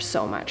love her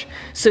so much.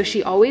 So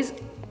she always,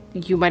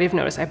 you might have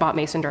noticed I bought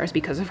mason jars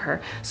because of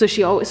her.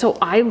 So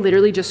I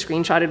literally just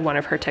screenshotted one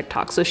of her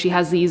TikToks. So she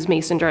has these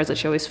mason jars that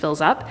she always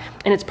fills up,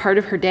 and it's part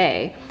of her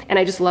day. And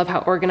I just love how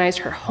organized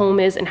her home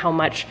is and how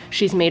much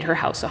she's made her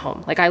house a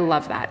home. Like, I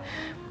love that.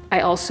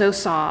 I also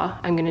saw,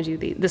 I'm gonna do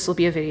this will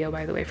be a video,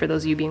 by the way, for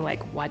those of you being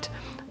like, what?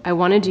 I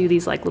wanna do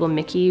these like little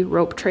Mickey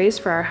rope trays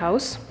for our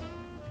house.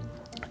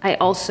 I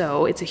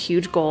also, it's a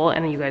huge goal,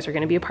 and you guys are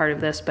gonna be a part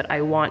of this, but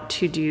I want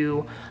to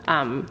do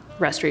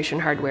Restoration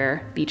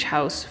Hardware beach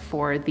house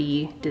for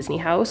the Disney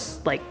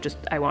house. Like, just,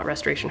 I want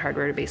Restoration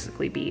Hardware to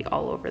basically be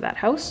all over that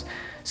house.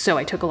 So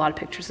I took a lot of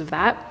pictures of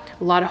that,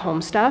 a lot of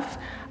home stuff.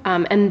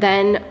 And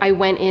then I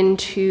went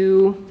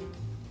into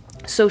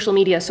social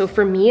media. So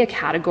for me, a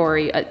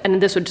category,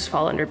 and this would just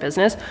fall under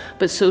business,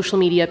 but social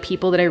media,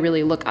 people that I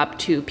really look up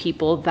to,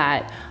 people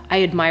that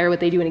I admire what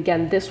they do. And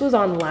again, this was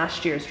on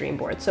last year's dream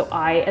board. So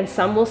and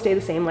some will stay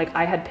the same. Like,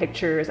 I had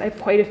pictures, I have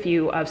quite a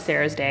few of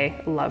Sarah's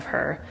Day, love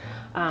her.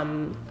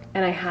 And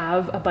I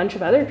have a bunch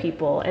of other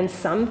people, and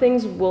some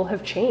things will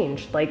have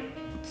changed. Like,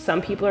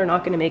 some people are not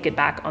going to make it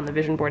back on the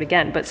vision board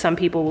again, but some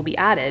people will be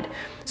added.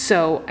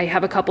 So I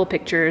have a couple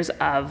pictures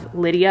of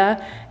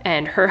Lydia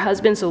and her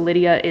husband. So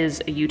Lydia is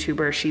a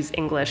YouTuber. She's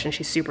English and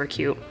she's super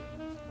cute.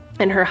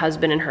 And her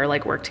husband and her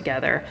like work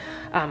together.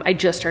 I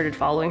just started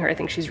following her. I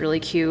think she's really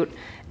cute,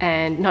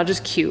 and not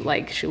just cute,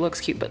 like she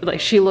looks cute, but like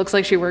she looks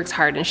like she works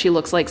hard, and she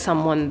looks like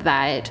someone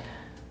that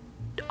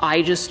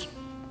I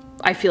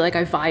feel like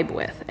I vibe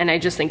with. And I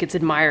just think it's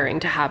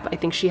admiring to have, I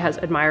think she has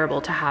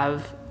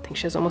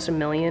she has almost 1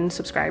 million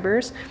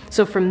subscribers.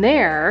 So from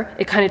there,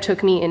 it kind of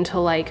took me into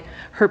like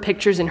her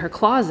pictures in her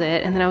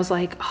closet. And then I was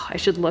like, oh, I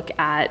should look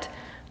at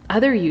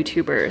other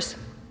YouTubers.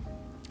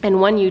 And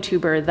one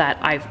YouTuber that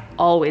I've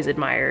always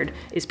admired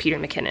is Peter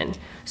McKinnon.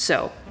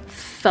 So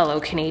fellow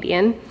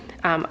Canadian.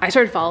 I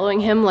started following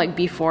him like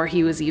before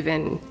he was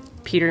even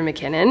Peter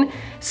McKinnon.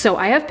 So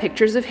I have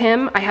pictures of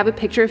him. I have a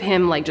picture of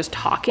him like just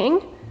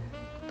talking.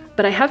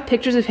 But I have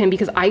pictures of him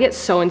because I get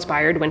so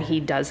inspired when he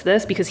does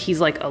this, because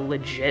he's like a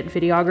legit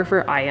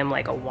videographer. I am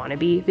like a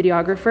wannabe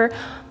videographer.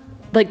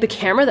 Like, the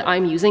camera that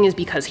I'm using is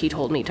because he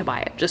told me to buy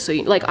it. Just so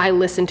you, like, I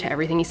listen to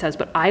everything he says,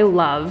 but I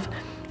love,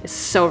 it's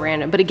so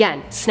random. But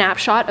again,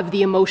 snapshot of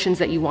the emotions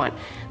that you want.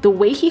 The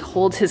way he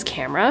holds his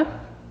camera,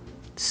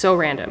 so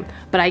random,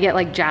 but I get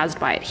like jazzed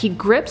by it. He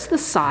grips the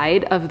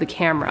side of the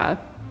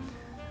camera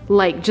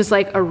like just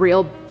like a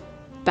real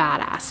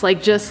badass.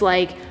 Like, just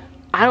like,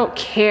 I don't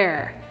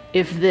care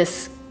if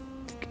this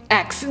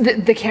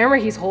the camera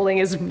he's holding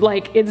is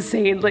like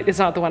insane. Like, it's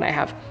not the one I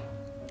have.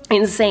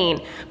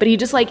 Insane. But he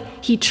just like,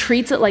 he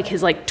treats it like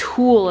his like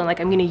tool, and like,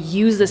 I'm gonna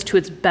use this to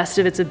its best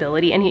of its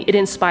ability. And it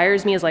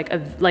inspires me as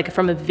like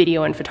from a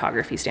video and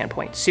photography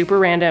standpoint. Super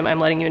random, I'm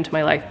letting you into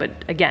my life. But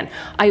again,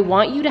 I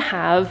want you to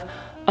have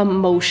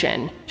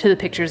emotion to the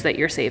pictures that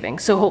you're saving.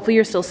 So hopefully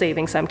you're still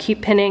saving some.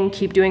 Keep pinning,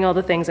 keep doing all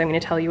the things. I'm gonna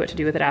tell you what to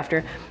do with it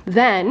after.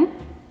 Then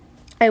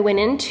I went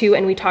into,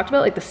 and we talked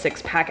about like the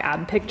 6-pack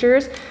ab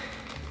pictures.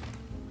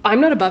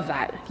 I'm not above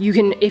that. You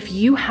can, if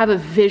you have a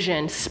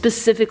vision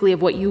specifically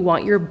of what you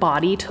want your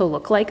body to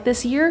look like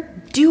this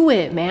year, do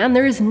it, man.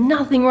 There is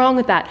nothing wrong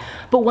with that.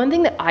 But one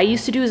thing that I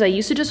used to do is I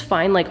used to just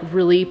find like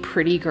really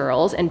pretty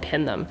girls and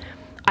pin them.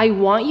 I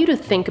want you to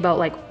think about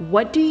like,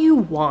 what do you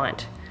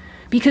want?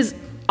 Because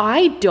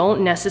I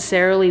don't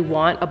necessarily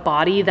want a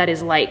body that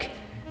is like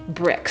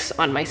bricks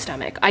on my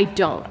stomach. I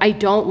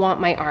don't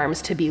want my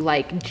arms to be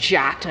like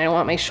jacked, and I don't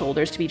want my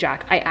shoulders to be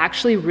jacked. I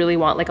actually really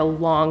want like a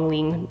long,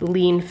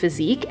 lean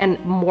physique.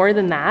 And more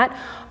than that,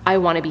 I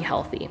want to be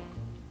healthy.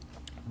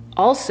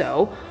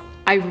 Also,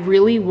 I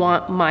really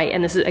want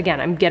and this is,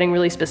 again, I'm getting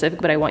really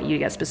specific, but I want you to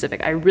get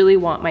specific. I really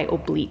want my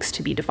obliques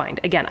to be defined.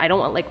 Again, I don't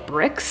want like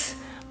bricks,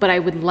 but I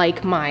would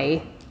like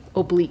my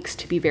obliques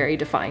to be very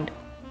defined.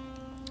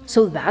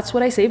 So that's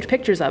what I saved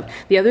pictures of.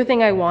 The other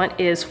thing I want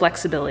is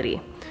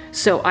flexibility.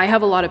 So I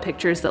have a lot of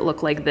pictures that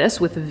look like this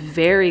with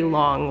very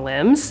long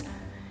limbs,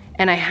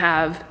 and I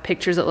have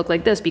pictures that look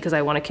like this because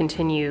I want to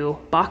continue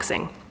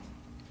boxing.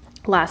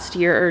 Last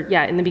year, or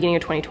yeah, in the beginning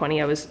of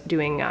 2020, I was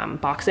doing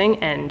boxing,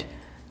 and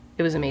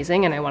it was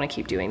amazing, and I want to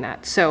keep doing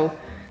that. So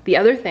the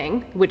other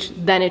thing, which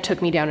then it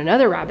took me down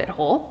another rabbit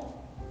hole.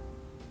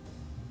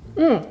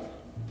 I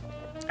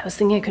was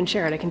thinking I couldn't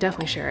share it. I can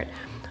definitely share it.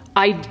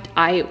 I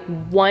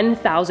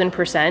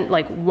 1000%,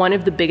 like, one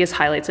of the biggest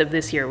highlights of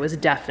this year was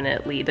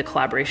definitely the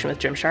collaboration with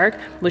Gymshark,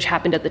 which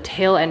happened at the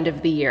tail end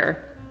of the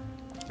year.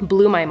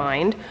 Blew my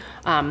mind.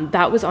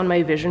 That was on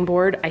my vision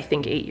board, I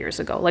think 8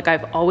 years ago. Like,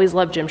 I've always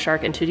loved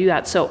Gymshark, and to do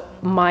that. So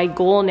my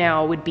goal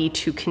now would be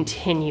to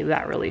continue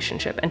that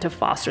relationship and to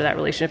foster that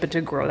relationship and to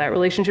grow that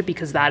relationship,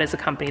 because that is a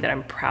company that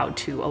I'm proud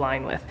to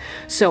align with.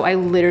 So I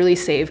literally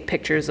saved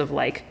pictures of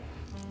like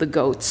the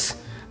goats,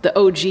 the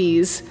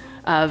OGs,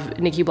 of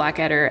Nikki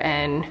Blackadder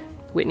and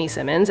Whitney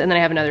Simmons. And then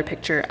I have another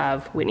picture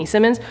of Whitney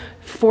Simmons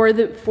for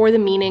the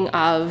meaning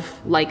of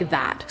like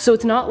that. So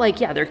it's not like,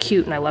 yeah, they're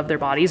cute and I love their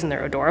bodies and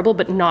they're adorable,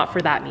 but not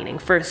for that meaning.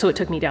 So it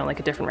took me down like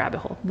a different rabbit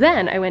hole.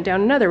 Then I went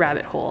down another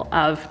rabbit hole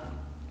of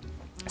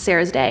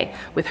Sarah's Day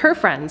with her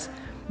friends.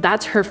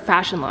 That's her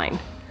fashion line.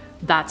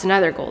 That's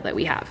another goal that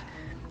we have.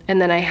 And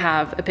then I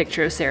have a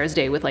picture of Sarah's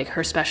Day with like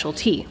her special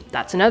tea.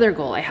 That's another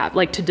goal I have,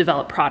 like to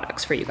develop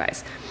products for you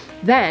guys.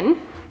 Then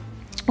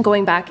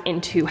going back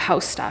into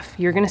house stuff,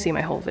 you're gonna see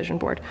my whole vision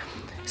board.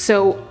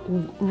 So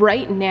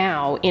right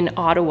now in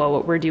Ottawa,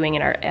 what we're doing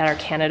at our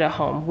Canada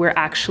home, we're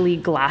actually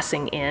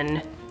glassing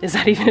in, is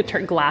that even a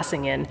term?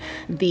 Glassing in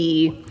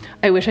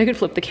I wish I could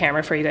flip the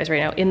camera for you guys right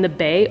now. In the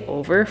bay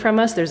over from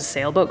us, there's a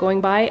sailboat going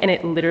by and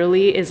it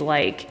literally is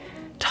like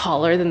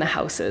taller than the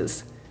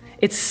houses.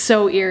 It's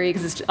so eerie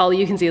because all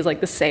you can see is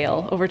like the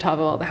sail over top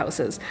of all the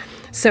houses.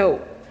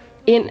 So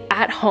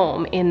at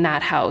home in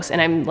that house,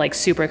 and I'm like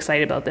super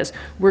excited about this,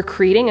 we're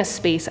creating a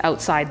space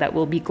outside that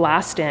will be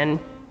glassed in,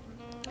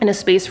 and a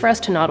space for us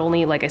to not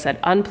only, like I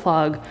said,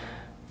 unplug,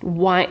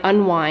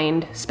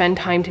 unwind, spend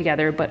time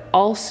together, but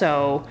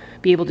also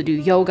be able to do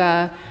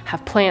yoga,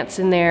 have plants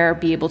in there,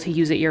 be able to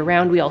use it year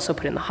round. We also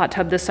put in the hot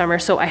tub this summer.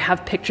 So I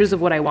have pictures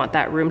of what I want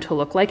that room to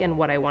look like and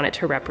what I want it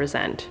to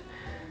represent.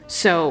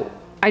 So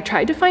I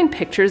tried to find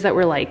pictures that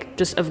were like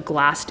just of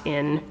glassed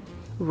in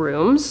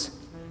rooms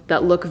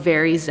that look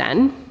very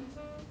zen.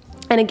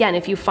 And again,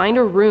 if you find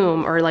a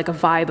room or like a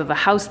vibe of a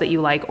house that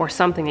you like or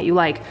something that you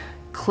like,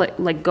 click,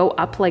 like go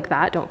up like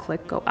that, don't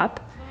click, go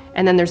up.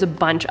 And then there's a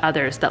bunch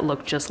others that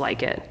look just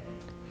like it.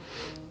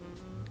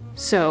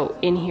 So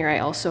in here, I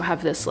also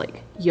have this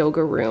like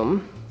yoga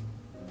room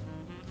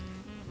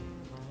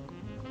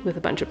with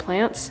a bunch of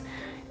plants.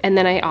 And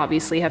then I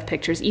obviously have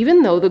pictures,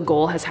 even though the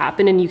goal has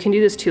happened, and you can do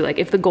this too. Like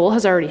if the goal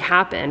has already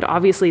happened,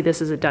 obviously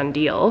this is a done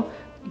deal.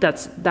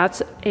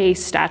 That's a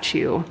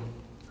statue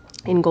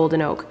in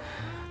Golden Oak.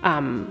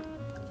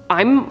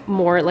 I'm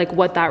more like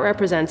what that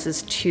represents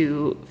is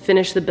to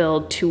finish the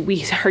build.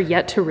 We are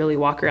yet to really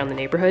walk around the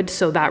neighborhood.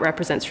 So that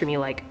represents for me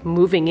like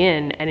moving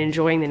in and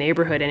enjoying the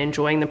neighborhood and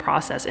enjoying the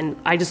process. And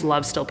I just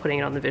love still putting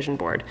it on the vision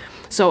board.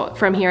 So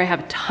from here, I have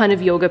a ton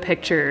of yoga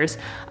pictures.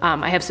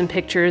 I have some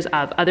pictures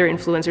of other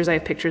influencers. I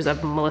have pictures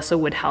of Melissa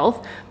Wood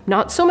Health,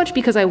 not so much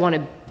because I want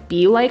to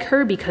be like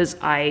her, because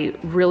I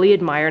really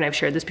admire, and I've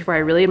shared this before, I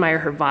really admire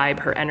her vibe,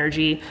 her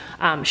energy.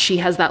 She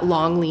has that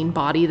long, lean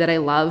body that I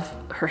love.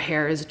 Her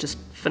hair is just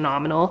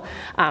phenomenal.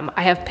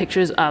 I have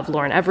pictures of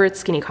Lauren Everett,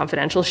 Skinny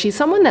Confidential. She's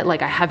someone that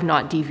like I have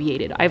not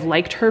deviated. I've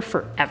liked her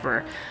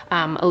forever.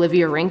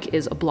 Olivia Rink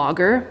is a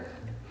blogger.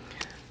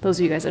 Those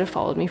of you guys that have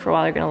followed me for a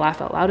while are gonna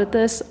laugh out loud at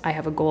this. I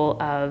have a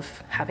goal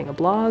of having a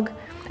blog.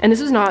 And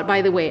this is not,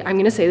 by the way, I'm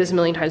gonna say this a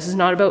million times, this is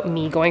not about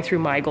me going through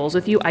my goals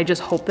with you. I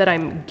just hope that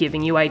I'm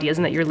giving you ideas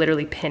and that you're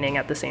literally pinning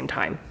at the same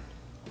time.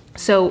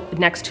 So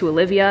next to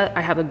Olivia,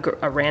 I have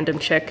a random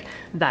chick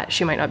that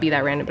she might not be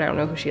that random, but I don't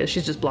know who she is.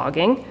 She's just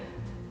blogging.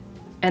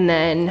 And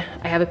then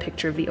I have a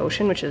picture of the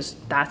ocean,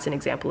 that's an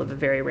example of a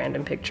very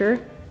random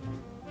picture.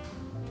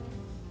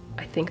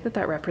 I think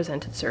that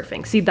represented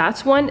surfing. See,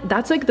 that's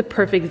like the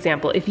perfect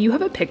example. If you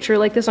have a picture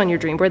like this on your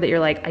dream board that you're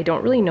like, I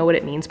don't really know what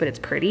it means, but it's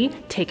pretty,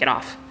 take it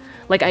off.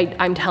 Like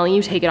I'm telling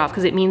you, take it off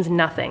because it means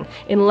nothing.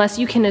 Unless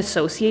you can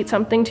associate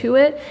something to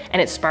it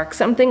and it sparks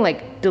something,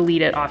 like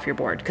delete it off your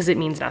board because it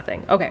means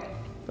nothing. Okay,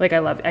 like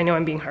I know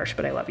I'm being harsh,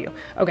 but I love you.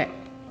 Okay,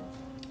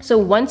 so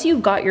once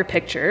you've got your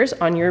pictures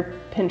on your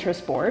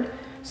Pinterest board,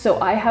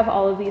 so I have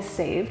all of these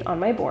saved on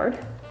my board.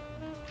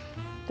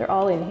 They're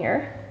all in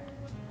here.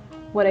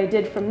 What I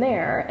did from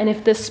there, and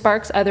if this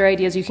sparks other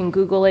ideas, you can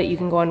Google it, you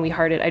can go on We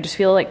Heart It. I just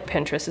feel like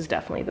Pinterest is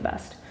definitely the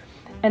best.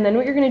 And then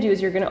what you're gonna do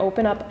is you're gonna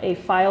open up a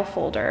file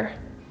folder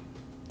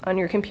on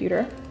your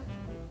computer.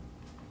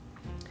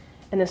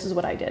 And this is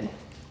what I did.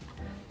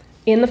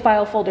 In the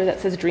file folder that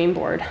says Dream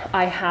Board,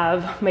 I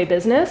have my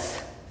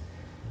business,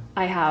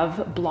 I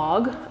have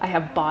blog, I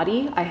have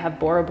body, I have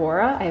Bora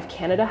Bora, I have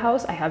Canada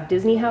House, I have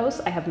Disney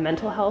House, I have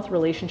mental health,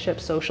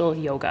 relationships, social,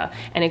 yoga,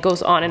 and it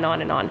goes on and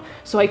on and on.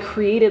 So I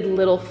created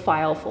little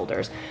file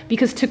folders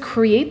because to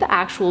create the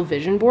actual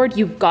vision board,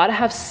 you've got to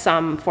have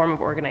some form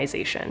of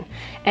organization.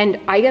 And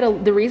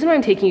the reason why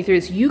I'm taking you through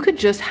is you could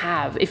just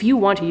have, if you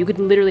want to, you could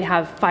literally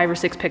have 5 or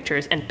 6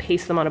 pictures and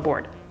paste them on a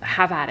board.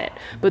 Have at it.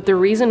 But the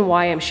reason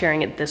why I'm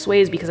sharing it this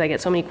way is because I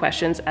get so many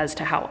questions as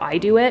to how I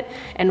do it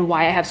and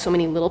why I have so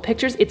many little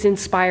pictures. It's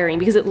inspiring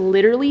because it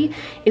literally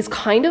is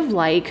kind of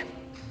like,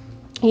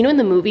 you know, in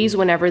the movies,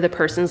 whenever the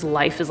person's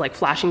life is like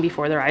flashing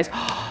before their eyes.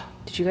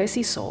 Did you guys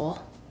see Soul?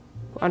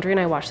 Andre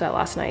and I watched that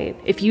last night.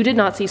 If you did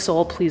not see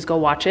Soul, please go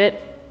watch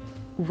it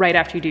right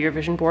after you do your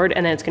vision board,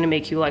 and then it's going to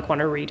make you like want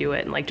to redo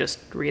it and like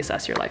just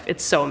reassess your life.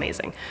 It's so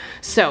amazing.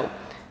 So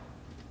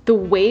the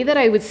way that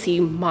I would see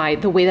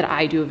the way that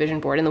I do a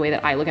vision board and the way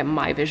that I look at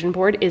my vision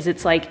board is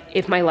it's like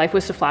if my life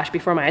was to flash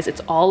before my eyes,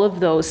 it's all of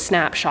those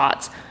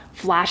snapshots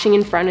flashing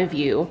in front of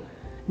you,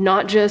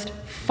 not just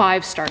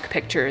 5 stark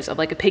pictures of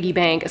like a piggy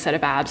bank, a set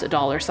of abs, a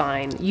dollar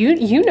sign.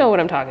 You know what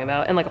I'm talking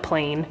about, and like a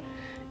plane.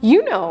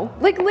 You know,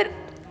 like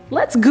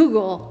let's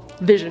Google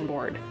vision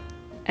board.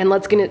 And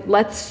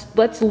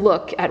let's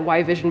look at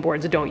why vision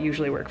boards don't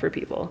usually work for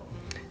people.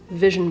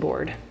 Vision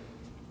board.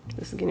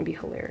 This is gonna be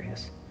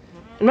hilarious.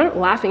 I'm not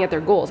laughing at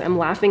their goals. I'm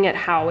laughing at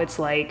how it's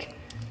like,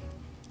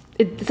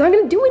 it's not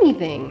gonna do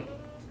anything.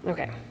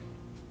 Okay.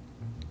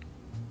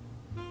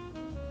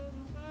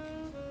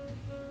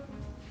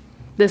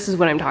 This is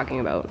what I'm talking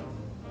about.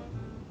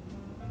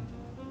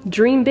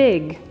 Dream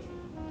big.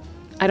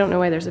 I don't know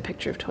why there's a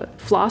picture of toilet.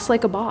 Floss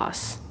like a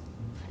boss.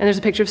 And there's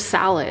a picture of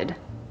salad.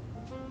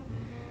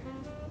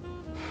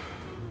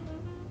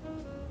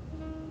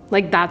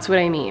 Like, that's what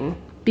I mean.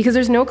 Because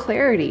there's no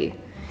clarity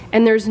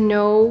and there's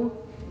no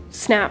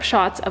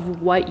snapshots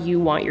of what you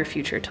want your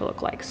future to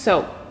look like.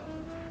 So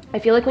I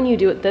feel like when you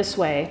do it this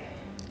way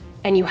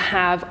and you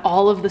have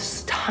all of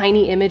this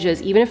tiny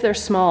images, even if they're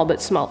small,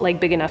 but small, like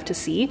big enough to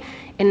see,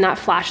 and that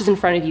flashes in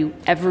front of you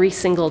every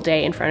single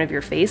day in front of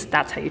your face,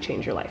 that's how you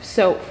change your life.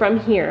 So from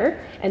here,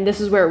 and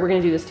this is where we're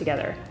gonna do this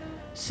together.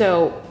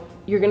 So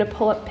you're gonna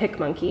pull up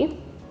PicMonkey.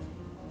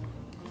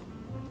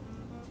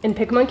 And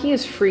PicMonkey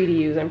is free to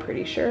use, I'm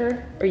pretty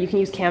sure. Or you can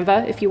use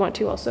Canva if you want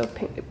to also.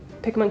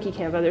 PicMonkey,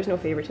 Canva, there's no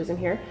favoritism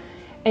here.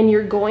 And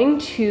you're going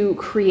to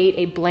create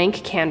a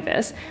blank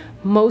canvas.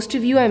 Most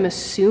of you, I'm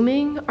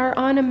assuming, are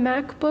on a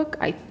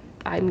MacBook,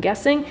 I'm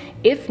guessing.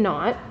 If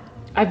not,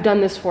 I've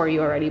done this for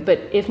you already, but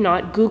if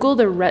not, Google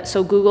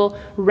Google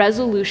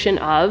resolution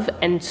of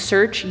and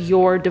search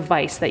your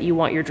device that you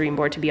want your dream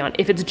board to be on.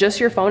 If it's just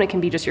your phone, it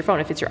can be just your phone.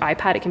 If it's your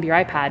iPad, it can be your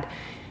iPad.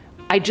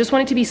 I just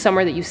want it to be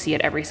somewhere that you see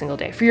it every single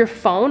day. For your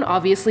phone,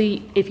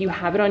 obviously, if you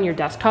have it on your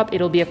desktop,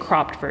 it'll be a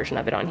cropped version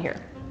of it on here.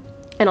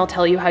 And I'll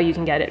tell you how you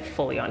can get it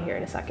fully on here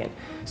in a second.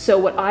 So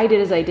what I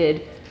did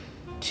is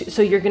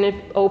so you're gonna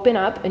open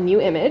up a new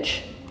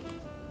image.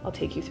 I'll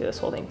take you through this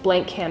whole thing.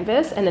 Blank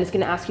canvas, and then it's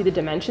gonna ask you the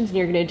dimensions, and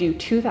you're gonna do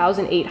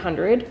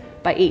 2,800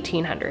 by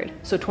 1,800.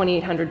 So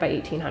 2,800 by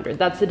 1,800.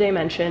 That's the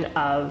dimension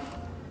of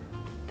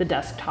the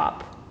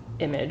desktop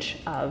image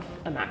of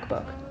a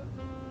MacBook.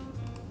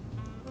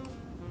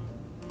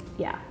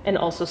 Yeah, and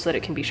also so that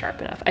it can be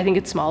sharp enough. I think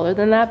it's smaller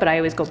than that, but I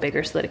always go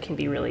bigger so that it can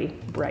be really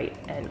bright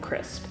and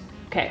crisp.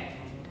 Okay.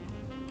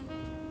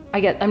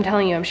 I'm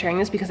telling you, I'm sharing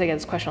this because I get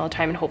this question all the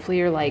time, and hopefully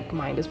your like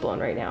mind is blown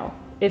right now.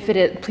 If it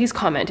is, please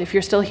comment. If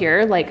you're still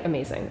here, like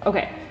amazing.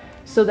 Okay,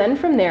 so then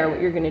from there, what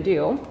you're gonna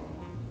do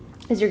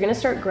is you're gonna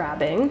start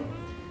grabbing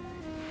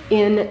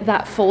in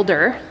that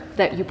folder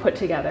that you put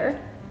together,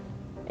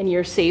 and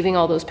you're saving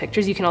all those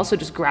pictures. You can also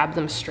just grab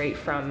them straight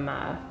from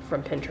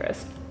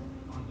Pinterest.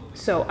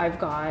 So I've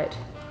got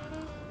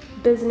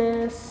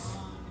business.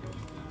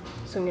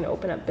 So I'm gonna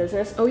open up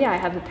business. Oh yeah, I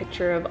have the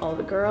picture of all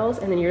the girls,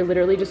 and then you're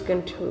literally just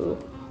going to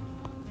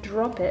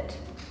drop it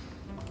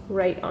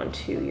right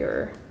onto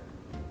your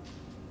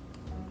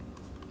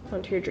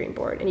dream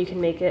board. And you can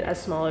make it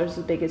as small or as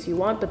big as you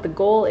want, but the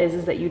goal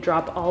is that you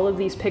drop all of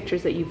these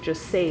pictures that you've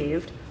just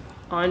saved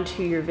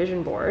onto your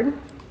vision board,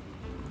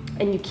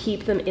 and you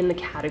keep them in the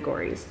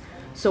categories.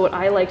 So what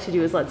I like to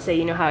do is, let's say,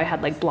 you know how I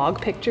had like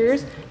blog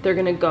pictures, they're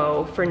gonna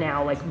go for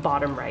now like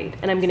bottom right,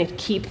 and I'm gonna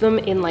keep them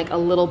in like a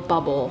little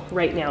bubble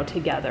right now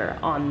together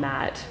on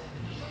that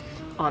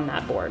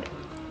board.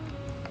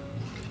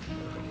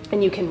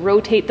 And you can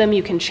rotate them,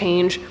 you can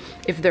change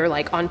if they're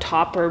like on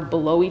top or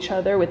below each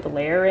other with the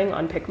layering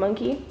on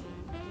PicMonkey.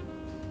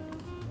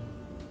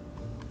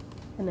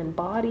 And then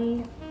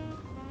body.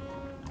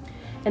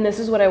 And this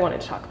is what I wanted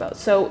to talk about.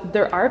 So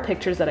there are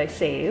pictures that I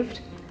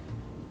saved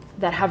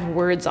that have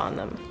words on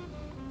them.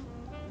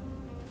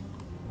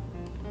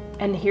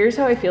 And here's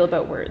how I feel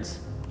about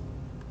words.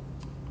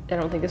 I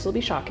don't think this will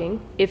be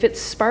shocking. If it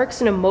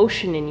sparks an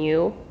emotion in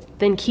you,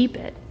 then keep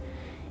it.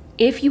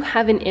 If you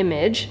have an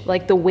image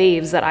like the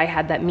waves that I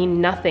had that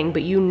mean nothing,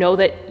 but you know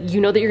that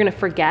you're gonna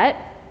forget,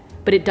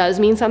 but it does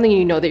mean something, and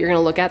you know that you're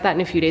gonna look at that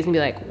in a few days and be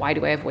like, why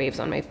do I have waves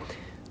on my?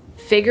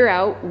 Figure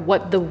out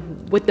what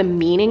the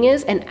meaning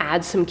is and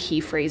add some key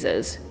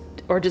phrases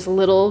or just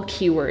little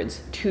keywords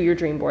to your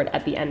dream board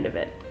at the end of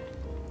it.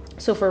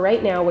 So for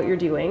right now, what you're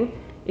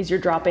doing is you're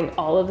dropping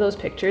all of those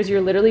pictures. You're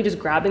literally just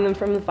grabbing them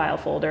from the file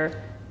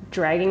folder,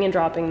 dragging and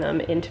dropping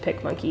them into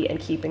PicMonkey and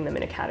keeping them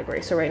in a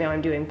category. So right now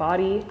I'm doing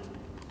body.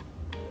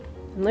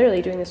 I'm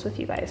literally doing this with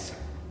you guys.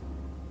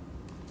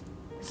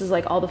 This is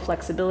like all the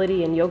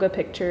flexibility and yoga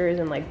pictures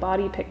and like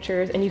body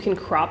pictures, and you can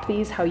crop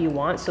these how you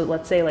want. So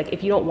let's say like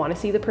if you don't want to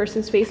see the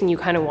person's face and you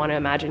kind of want to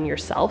imagine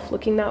yourself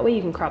looking that way,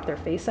 you can crop their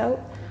face out.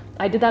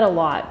 I did that a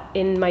lot.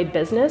 In my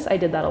business, I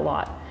did that a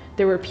lot.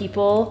 There were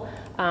people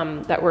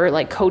that were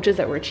like coaches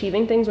that were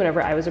achieving things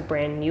whenever I was a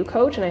brand new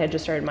coach and I had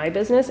just started my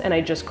business, and I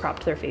just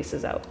cropped their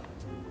faces out.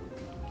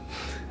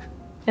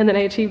 And then I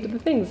achieved the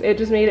things. It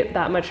just made it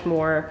that much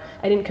more,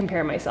 I didn't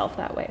compare myself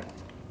that way.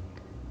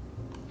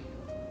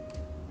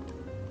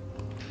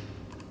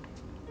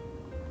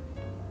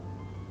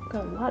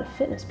 Got a lot of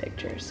fitness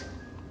pictures.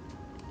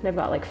 And I've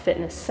got like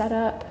fitness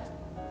setup.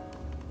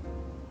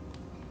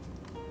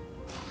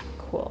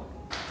 Cool.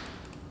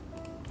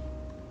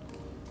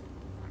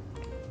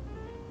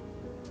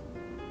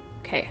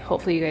 Okay,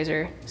 hopefully you guys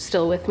are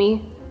still with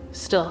me,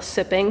 still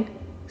sipping,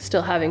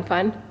 still having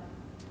fun.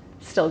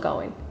 Still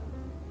going.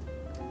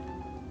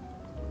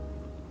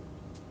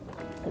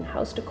 And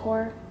house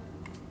decor.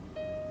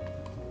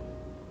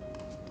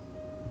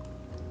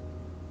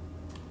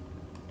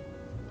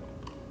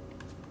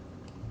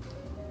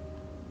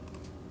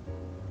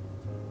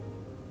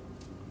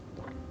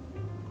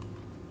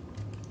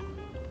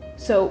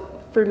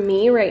 So for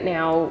me right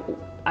now,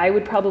 I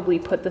would probably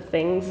put the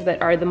things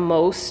that are the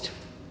most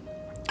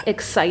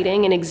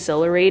exciting and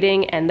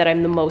exhilarating and that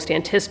I'm the most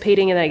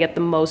anticipating and that I get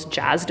the most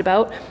jazzed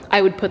about,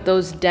 I would put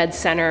those dead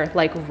center,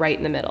 like right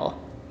in the middle.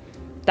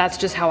 That's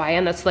just how I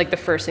am. That's like the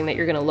first thing that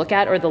you're gonna look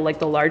at, or the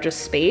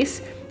largest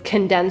space.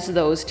 Condense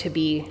those to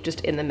be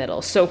just in the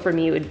middle. So for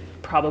me, it would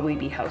probably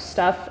be house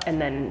stuff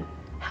and then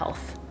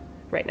health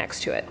right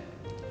next to it.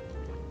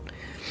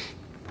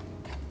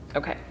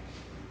 Okay.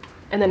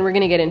 And then we're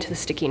gonna get into the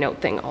sticky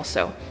note thing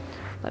also.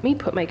 Let me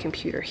put my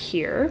computer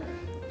here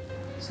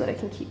so that I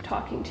can keep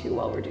talking to you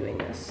while we're doing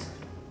this.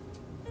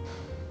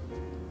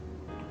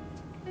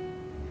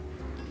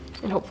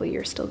 And hopefully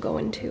you're still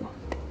going too.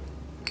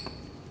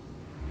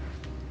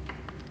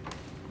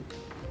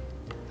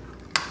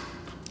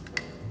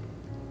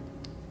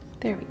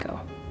 There we go,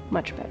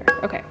 much better,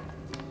 okay.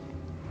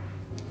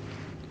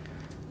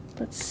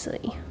 Let's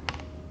see.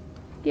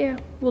 Yeah,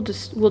 we'll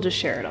just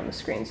share it on the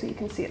screen so you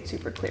can see it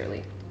super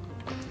clearly.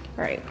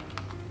 All right,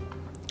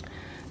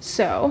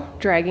 so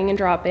dragging and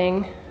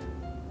dropping.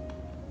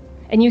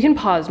 And you can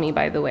pause me,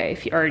 by the way,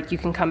 or you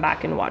can come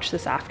back and watch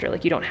this after.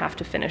 Like, you don't have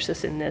to finish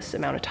this in this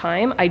amount of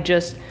time.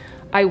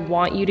 I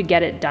want you to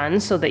get it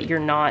done so that you're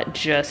not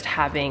just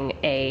having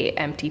an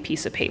empty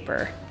piece of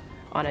paper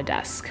on a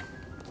desk,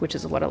 which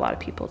is what a lot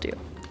of people do.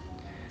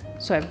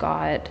 So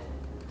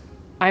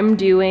I'm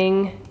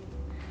doing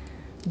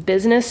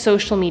business,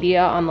 social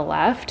media on the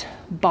left,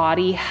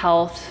 body,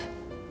 health,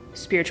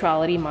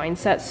 spirituality,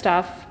 mindset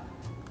stuff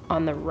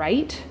on the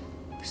right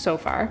so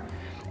far.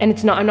 And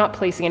I'm not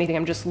placing anything,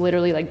 I'm just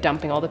literally like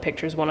dumping all the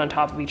pictures one on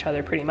top of each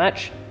other pretty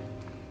much.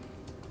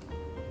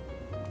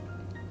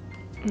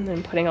 And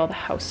then putting all the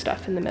house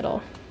stuff in the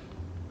middle.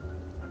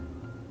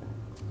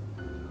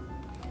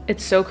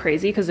 It's so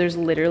crazy because there's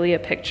literally a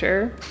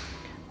picture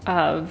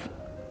of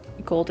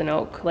Golden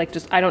Oak, like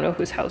I don't know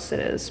whose house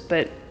it is,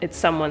 but it's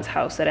someone's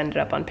house that ended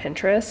up on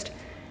Pinterest.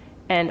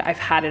 And I've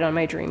had it on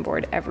my dream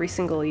board every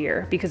single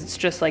year because it's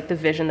just like the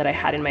vision that I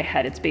had in my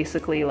head. It's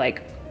basically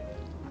like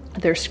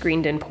their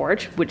screened in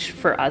porch, which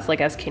for us,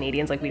 like as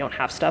Canadians, like we don't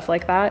have stuff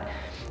like that.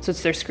 So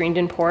it's their screened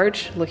in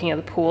porch, looking at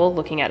the pool,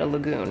 looking at a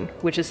lagoon,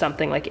 which is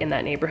something like in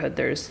that neighborhood,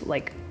 there's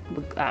like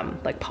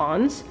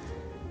ponds.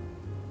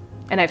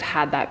 And I've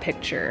had that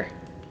picture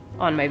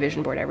on my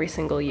vision board every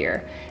single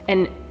year.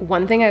 And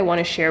one thing I want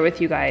to share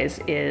with you guys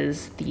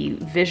is the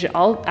vision.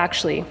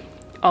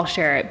 I'll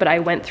share it, but I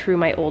went through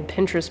my old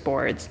Pinterest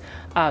boards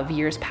of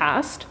years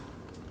past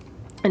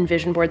and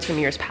vision boards from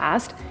years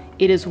past.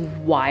 It is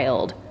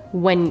wild.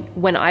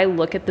 When I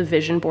look at the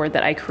vision board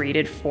that I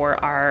created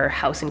for our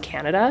house in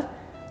Canada,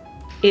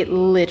 it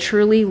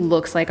literally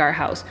looks like our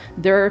house.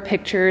 There are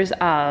pictures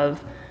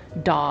of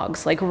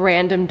dogs, like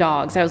random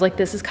dogs. I was like,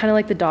 this is kind of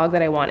like the dog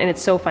that I want. And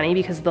it's so funny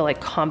because the like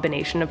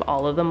combination of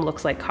all of them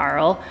looks like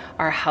Carl,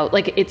 our house.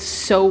 Like, it's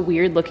so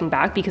weird looking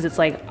back because it's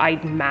like I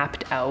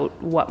mapped out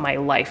what my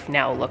life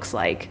now looks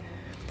like.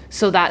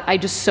 So that I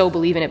just so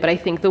believe in it. But I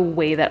think the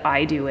way that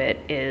I do it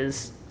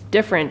is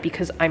different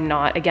because I'm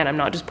not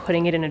just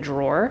putting it in a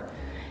drawer,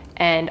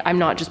 and I'm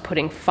not just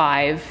putting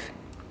 5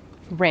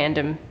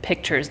 random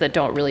pictures that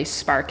don't really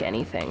spark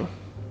anything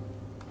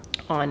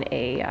on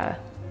a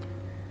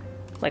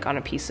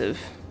piece of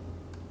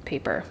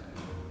paper.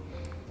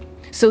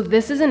 So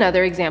this is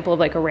another example of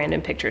like a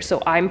random picture.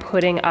 So I'm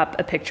putting up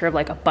a picture of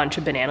like a bunch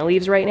of banana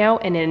leaves right now,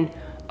 and in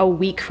a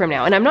week from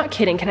now, and I'm not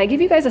kidding, can I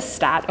give you guys a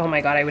stat? Oh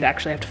my God, I would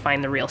actually have to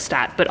find the real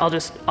stat, but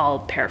I'll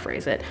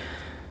paraphrase it.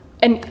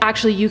 And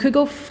actually you could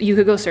go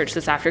search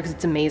this after because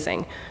it's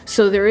amazing.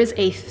 So there is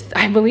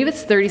I believe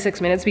it's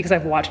 36 minutes because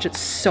I've watched it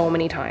so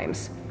many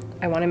times.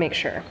 I want to make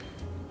sure.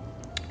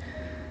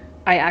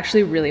 I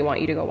actually really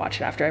want you to go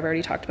watch it after. I've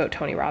already talked about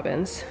Tony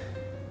Robbins,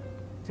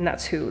 and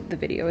that's who the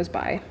video is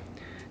by.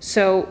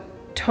 So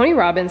Tony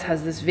Robbins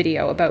has this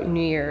video about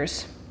New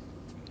Year's.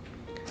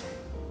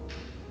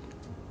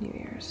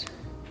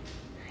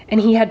 And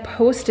he had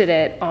posted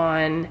it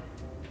on,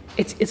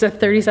 it's a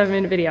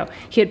 37-minute video.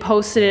 He had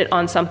posted it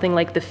on something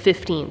like the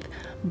 15th.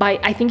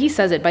 I think he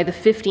says it by the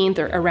 15th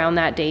or around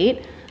that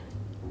date,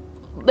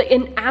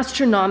 an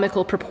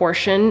astronomical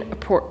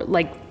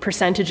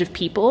percentage of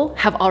people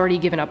have already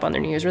given up on their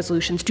New Year's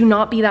resolutions. Do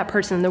not be that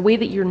person. The way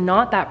that you're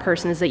not that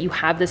person is that you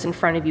have this in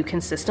front of you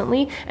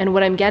consistently. And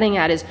what I'm getting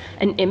at is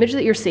an image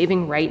that you're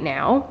saving right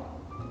now,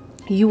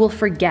 you will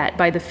forget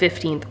by the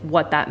 15th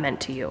what that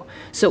meant to you.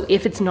 So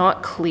if it's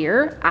not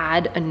clear,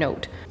 add a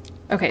note.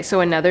 Okay, so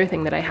another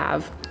thing that I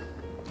have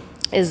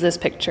is this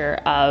picture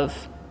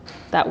of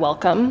that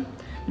welcome.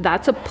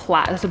 That's a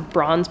plaque, that's a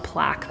bronze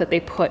plaque that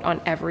they put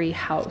on every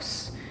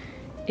house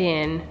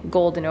in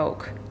Golden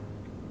Oak.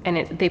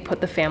 And they put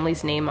the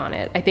family's name on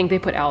it. I think they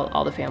put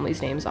all the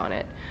family's names on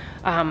it.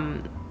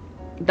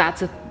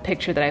 that's a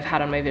picture that I've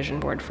had on my vision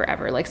board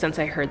forever, like since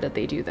I heard that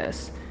they do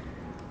this.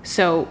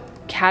 So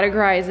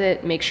categorize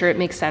it, make sure it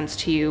makes sense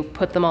to you,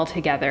 put them all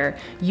together.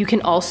 You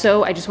can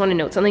also, I just want to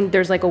note something,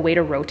 there's like a way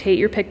to rotate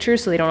your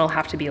pictures so they don't all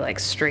have to be like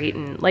straight,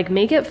 and like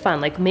make it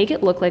fun, like make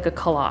it look like a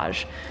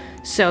collage.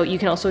 So you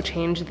can also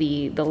change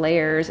the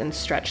layers and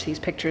stretch these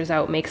pictures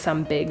out, make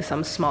some big,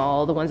 some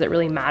small. The ones that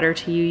really matter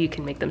to you, you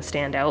can make them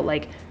stand out,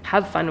 like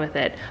have fun with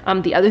it.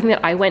 The other thing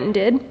that I went and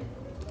did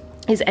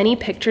is any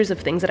pictures of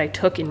things that I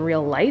took in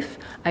real life,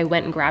 I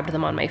went and grabbed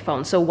them on my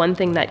phone. So one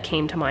thing that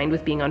came to mind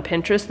with being on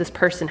Pinterest, this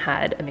person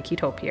had a Mickey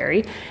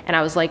topiary, and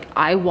I was like,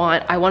 I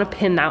want to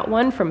pin that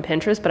one from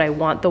Pinterest, but I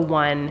want the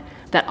one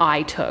that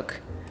I took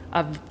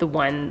of the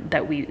one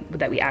that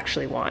we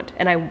actually want.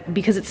 And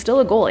because it's still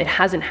a goal, it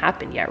hasn't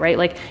happened yet, right?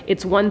 Like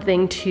it's one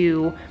thing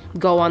to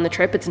go on the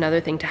trip, it's another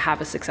thing to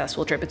have a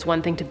successful trip. It's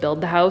one thing to build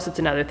the house, it's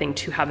another thing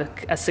to have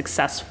a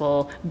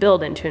successful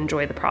build and to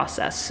enjoy the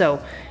process.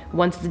 So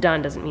once it's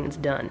done doesn't mean it's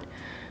done.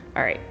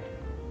 All right,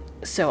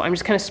 so I'm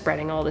just kind of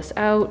spreading all this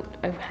out.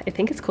 I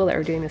think it's cool that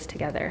we're doing this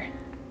together.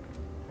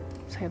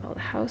 So I have all the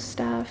house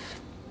stuff.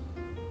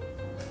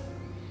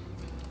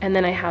 And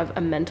then I have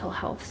a mental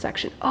health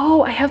section.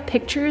 Oh, I have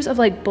pictures of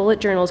like bullet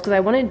journals because I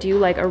want to do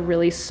like a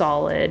really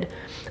solid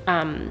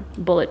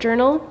bullet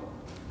journal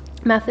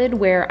method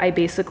where I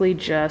basically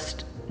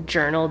just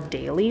journal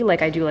daily.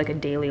 Like I do like a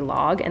daily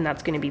log, and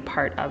that's going to be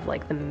part of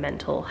like the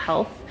mental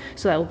health.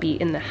 So that will be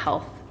in the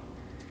health.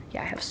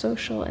 Yeah, I have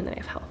social and then I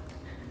have health.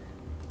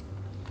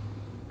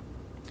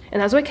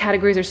 And that's why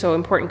categories are so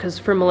important, because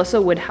for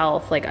Melissa Wood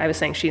Health, like I was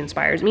saying, she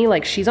inspires me.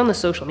 Like she's on the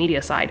social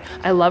media side.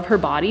 I love her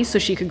body, so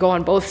she could go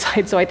on both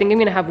sides. So I think I'm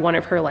gonna have one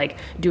of her like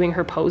doing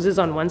her poses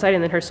on one side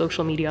and then her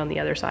social media on the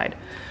other side.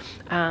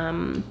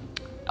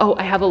 Oh,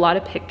 I have a lot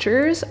of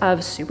pictures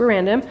of, super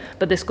random,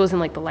 but this goes in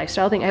like the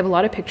lifestyle thing. I have a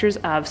lot of pictures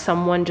of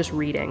someone just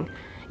reading.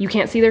 You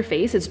can't see their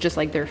face, it's just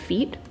like their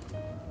feet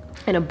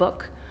and a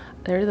book.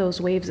 There are those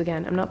waves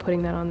again. I'm not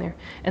putting that on there.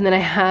 And then I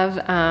have,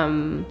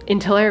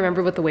 until I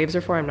remember what the waves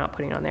are for, I'm not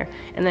putting it on there.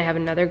 And then I have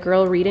another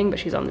girl reading, but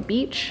she's on the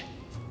beach.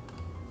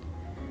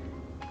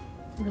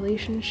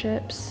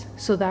 Relationships.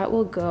 So that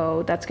will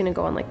go, that's gonna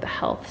go on like the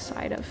health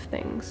side of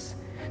things.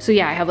 So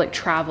yeah, I have like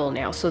travel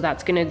now. So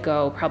that's gonna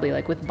go probably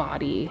like with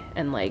body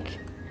and like,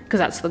 cause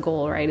that's the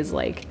goal, right? Is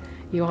like,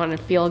 you wanna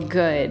feel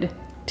good.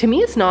 To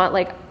me, it's not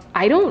like,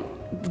 I don't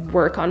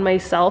work on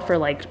myself or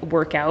like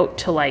work out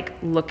to like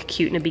look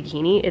cute in a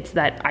bikini. It's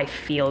that I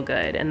feel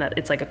good, and that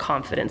it's like a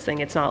confidence thing.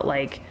 It's not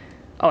like,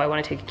 oh, I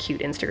want to take a cute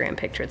Instagram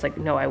picture. It's like,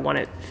 no, I want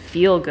to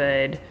feel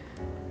good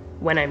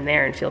when I'm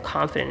there and feel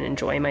confident and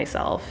enjoy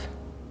myself.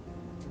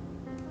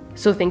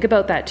 So think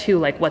about that too,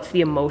 like what's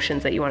the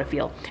emotions that you want to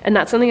feel. And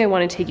that's something I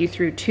want to take you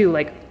through too.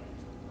 Like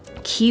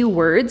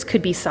keywords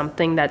could be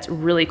something that's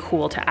really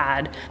cool to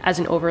add as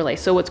an overlay.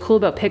 So what's cool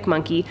about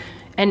PicMonkey,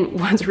 and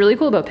what's really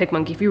cool about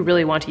PicMonkey, if you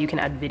really want to, you can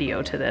add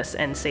video to this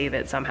and save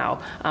it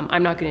somehow.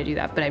 I'm not going to do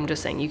that, but I'm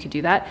just saying you could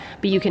do that.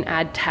 But you can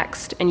add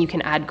text, and you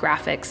can add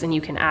graphics, and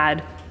you can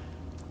add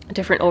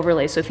different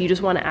overlays. So if you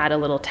just want to add a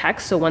little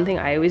text, so one thing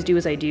I always do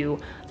is I do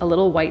a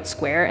little white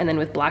square, and then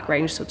with black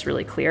writing so it's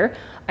really clear,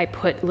 I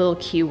put little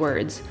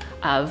keywords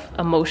of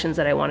emotions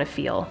that I want to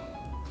feel.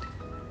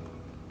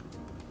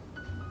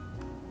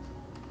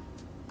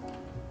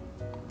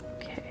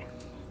 Okay,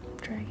 I'm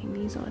dragging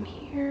these on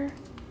here.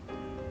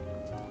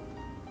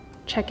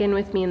 Check in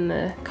with me in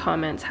the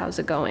comments. How's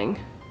it going?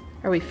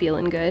 Are we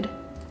feeling good?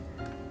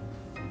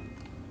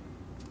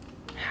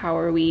 How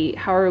are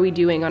we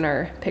doing on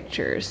our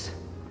pictures?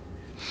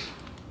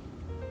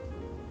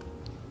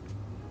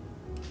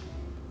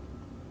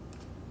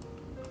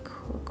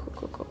 Cool.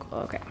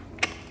 Okay.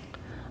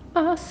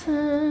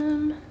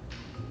 Awesome.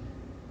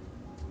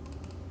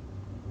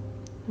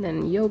 And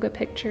then yoga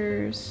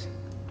pictures.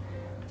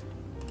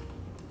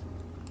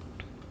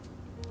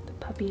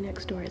 Puppy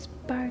next door is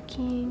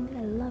barking.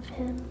 I love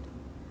him.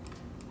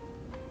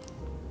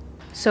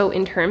 So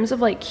in terms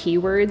of like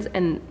keywords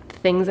and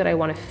things that I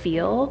want to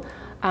feel,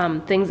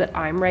 things that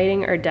I'm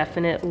writing are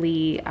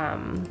definitely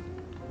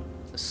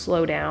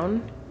slow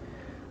down,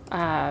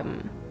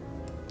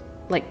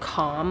 like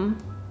calm,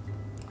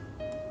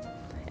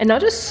 and not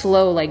just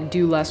slow like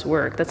do less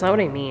work. That's not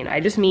what I mean.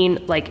 I just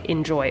mean like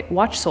enjoy.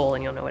 Watch Soul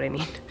and you'll know what I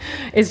mean.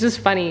 It's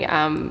just funny.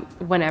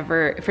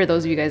 Whenever, for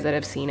those of you guys that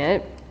have seen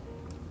it,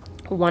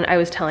 I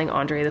was telling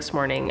Andre this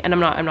morning, and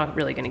I'm not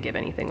really going to give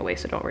anything away,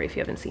 so don't worry if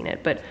you haven't seen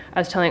it, but I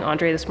was telling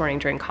Andre this morning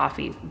during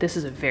coffee, this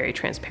is a very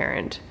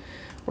transparent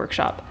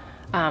workshop.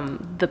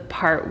 The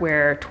part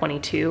where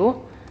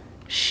 22,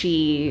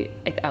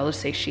 I'll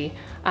just say she,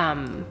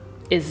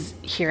 is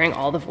hearing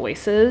all the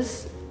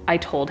voices. I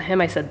told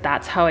him, I said,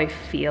 that's how I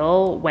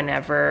feel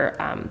whenever,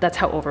 that's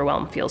how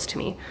overwhelm feels to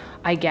me.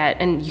 I get,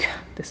 and you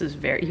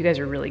guys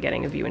are really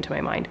getting a view into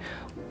my mind.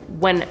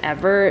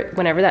 Whenever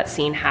that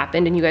scene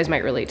happened, and you guys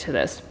might relate to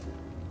this,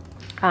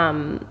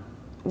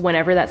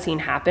 whenever that scene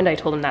happened, I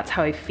told him that's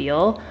how I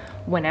feel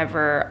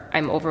whenever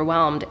I'm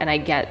overwhelmed, and I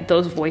get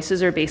those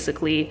voices are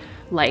basically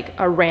like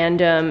a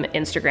random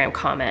Instagram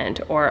comment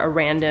or a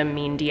random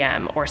mean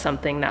DM or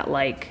something that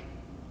like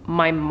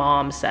my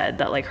mom said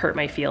that like hurt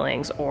my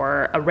feelings,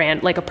 or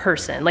like a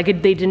person, like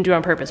they didn't do it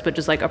on purpose, but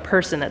just like a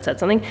person that said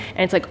something, and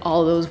it's like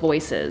all those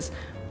voices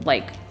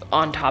like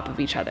on top of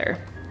each other.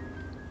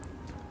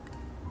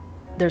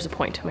 There's a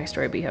point to my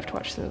story, but you have to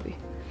watch the movie.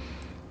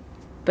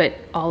 But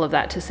all of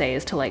that to say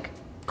is to like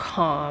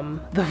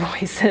calm the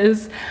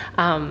voices,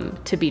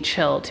 to be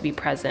chill, to be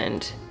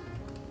present,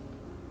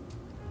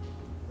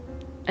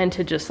 and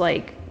to just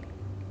like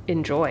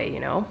enjoy, you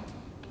know?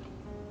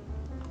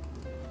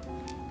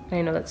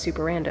 I know that's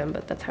super random,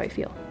 but that's how I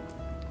feel.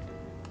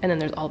 And then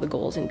there's all the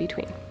goals in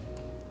between.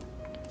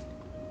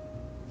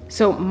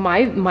 So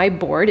my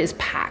board is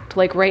packed.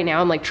 Like right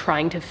now I'm like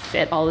trying to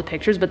fit all the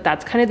pictures, but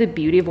that's kind of the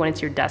beauty of when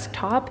it's your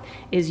desktop,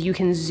 is you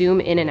can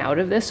zoom in and out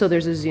of this. So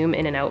there's a zoom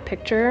in and out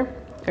picture,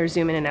 or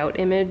zoom in and out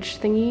image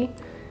thingy.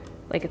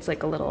 Like it's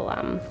like a little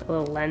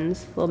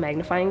lens, little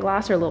magnifying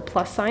glass, or a little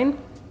plus sign.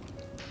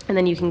 And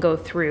then you can go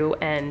through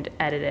and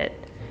edit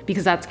it,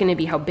 because that's gonna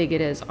be how big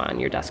it is on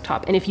your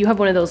desktop. And if you have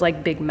one of those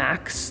like big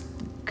Macs,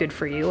 good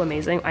for you,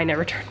 amazing. I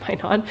never turned mine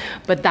on,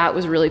 but that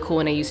was really cool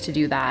when I used to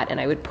do that, and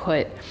I would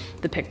put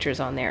the pictures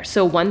on there.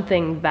 So one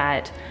thing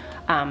that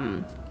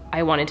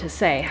I wanted to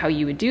say how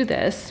you would do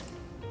this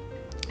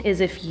is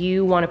if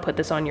you want to put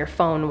this on your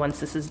phone once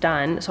this is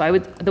done. So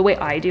the way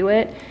I do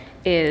it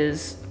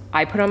is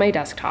I put it on my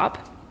desktop,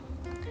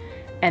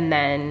 and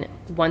then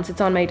once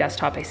it's on my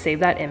desktop, I save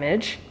that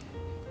image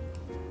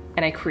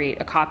and I create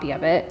a copy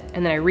of it,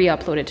 and then I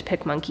re-upload it to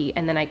PicMonkey,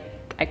 and then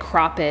I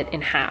crop it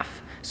in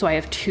half. So I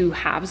have two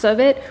halves of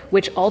it,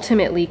 which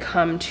ultimately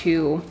come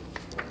to,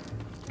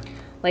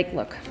 like,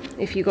 look,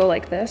 if you go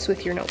like this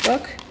with your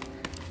notebook,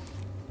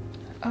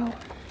 oh.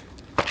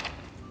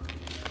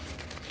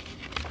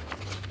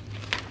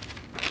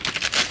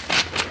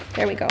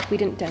 There we go, we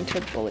didn't dent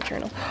a bullet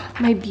journal.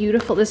 My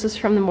beautiful, this is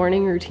from the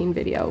morning routine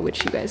video,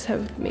 which you guys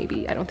have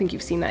maybe, I don't think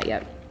you've seen that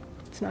yet.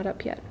 It's not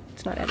up yet,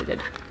 it's not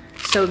edited.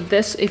 So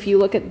this, if you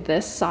look at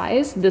this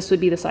size, this would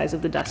be the size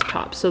of the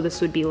desktop. So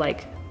this would be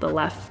like the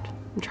left.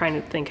 I'm trying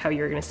to think how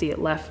you're gonna see it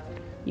left.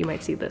 You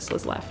might see this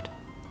as left.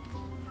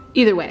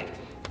 Either way,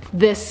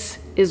 this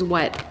is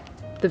what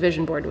the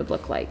vision board would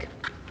look like.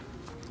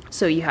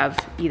 So you have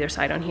either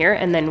side on here,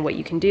 and then what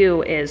you can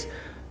do is,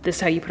 this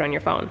is how you put on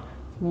your phone.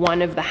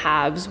 One of the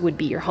halves would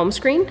be your home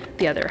screen.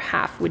 The other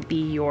half would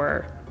be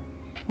your,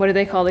 what are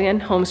they called again?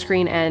 Home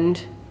screen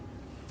and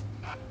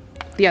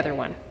the other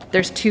one.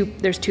 There's two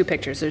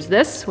pictures. There's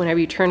this, whenever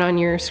you turn on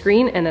your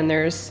screen, and then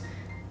there's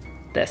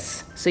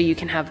this. So you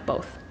can have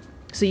both.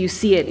 So you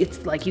see it,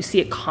 it's like you see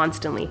it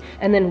constantly.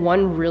 And then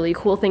one really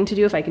cool thing to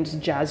do, if I can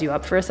just jazz you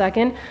up for a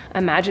second,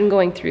 imagine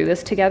going through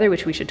this together,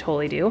 which we should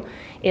totally do,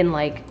 in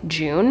like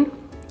June,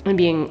 and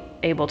being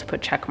able to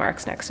put check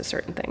marks next to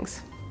certain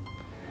things.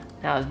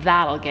 Now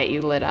that'll get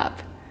you lit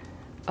up.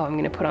 Oh, I'm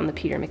gonna put on the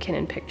Peter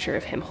McKinnon picture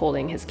of him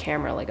holding his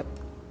camera like a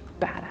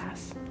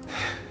badass.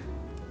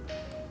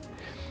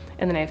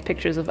 And then I have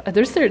pictures of,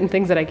 there's certain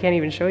things that I can't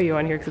even show you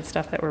on here because it's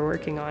stuff that we're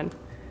working on.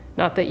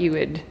 Not that you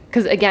would,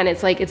 because again,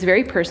 it's like, it's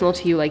very personal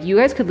to you. Like you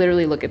guys could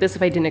literally look at this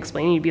if I didn't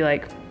explain, you'd be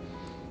like,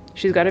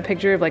 she's got a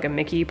picture of like a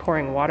Mickey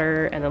pouring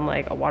water, and then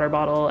like a water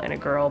bottle, and a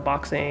girl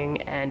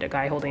boxing, and a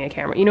guy holding a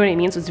camera. You know what I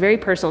mean? So it's very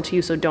personal to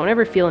you. So don't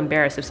ever feel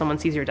embarrassed if someone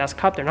sees your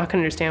desktop. They're not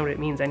gonna understand what it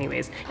means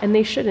anyways. And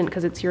they shouldn't,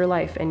 because it's your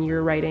life and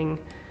you're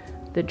writing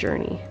the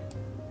journey.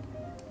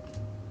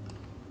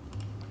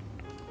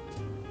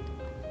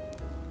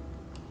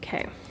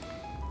 Okay,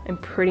 I'm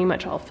pretty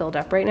much all filled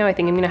up right now. I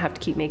think I'm gonna have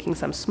to keep making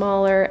some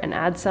smaller and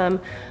add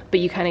some, but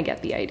you kind of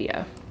get the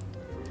idea.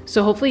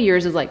 So hopefully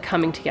yours is like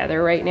coming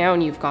together right now,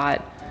 and you've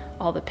got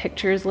all the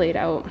pictures laid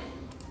out.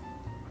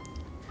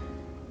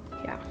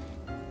 Yeah,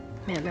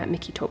 man, that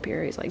Mickey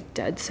topiary is like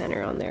dead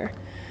center on there.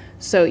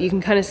 So you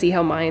can kind of see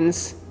how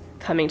mine's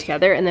coming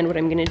together. And then what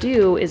I'm gonna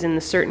do is in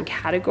the certain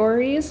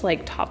categories,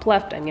 like top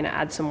left, I'm gonna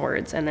add some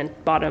words, and then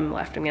bottom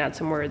left, I'm gonna add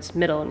some words,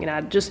 middle, I'm gonna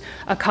add just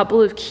a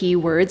couple of key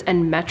words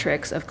and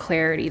metrics of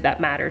clarity that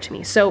matter to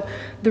me. So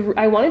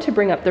I wanted to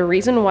bring up the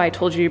reason why I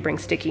told you to bring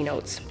sticky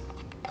notes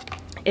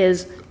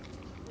is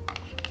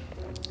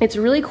it's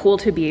really cool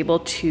to be able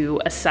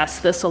to assess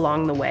this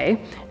along the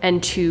way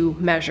and to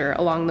measure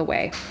along the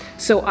way.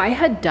 So I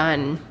had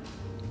done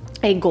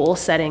a goal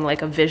setting,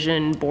 like a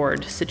vision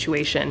board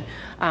situation.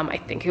 I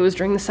think it was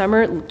during the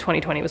summer.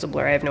 2020 was a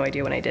blur. I have no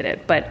idea when I did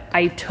it, but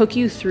I took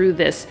you through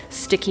this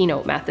sticky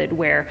note method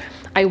where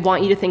I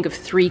want you to think of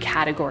 3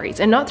 categories,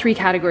 and not 3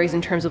 categories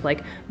in terms of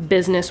like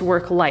business,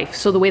 work, life.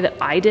 So the way that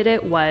I did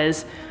it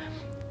was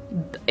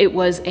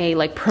a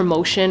like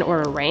promotion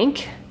or a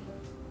rank,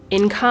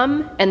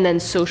 income, and then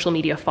social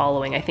media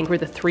following, I think were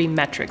the 3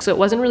 metrics. So it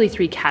wasn't really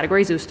 3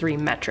 categories, it was 3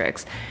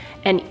 metrics.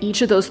 And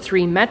each of those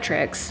 3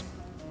 metrics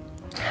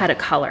had a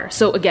color.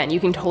 So again, you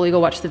can totally go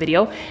watch the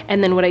video.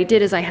 And then what I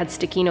did is I had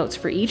sticky notes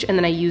for each, and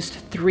then I used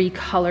 3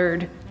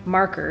 colored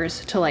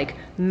markers to like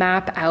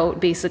map out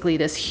basically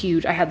this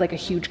huge, I had like a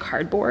huge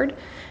cardboard,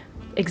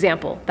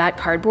 example, that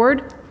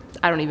cardboard,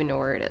 I don't even know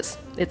where it is.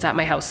 It's at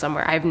my house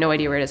somewhere. I have no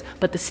idea where it is,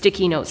 but the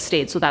sticky notes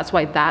stayed. So that's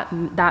why that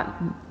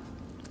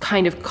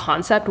kind of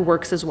concept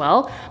works as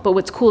well. But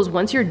what's cool is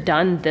once you're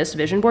done this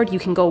vision board, you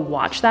can go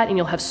watch that and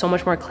you'll have so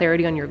much more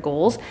clarity on your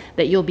goals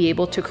that you'll be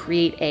able to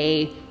create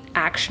a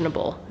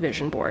actionable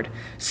vision board.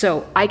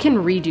 So I can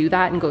redo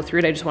that and go through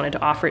it. I just wanted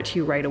to offer it to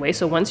you right away.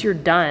 So once you're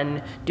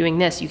done doing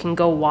this, you can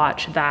go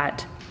watch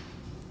that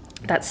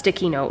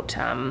sticky note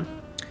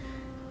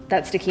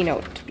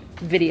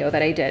video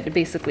that I did.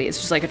 Basically, it's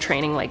just like a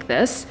training like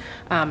this.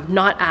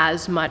 Not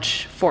as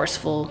much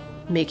forceful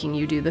making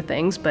you do the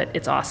things, but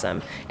it's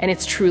awesome. And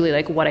it's truly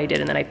like what I did.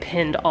 And then I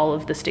pinned all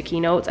of the sticky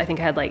notes. I think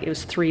I had it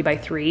was 3 by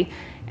 3,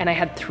 and I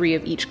had 3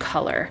 of each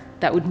color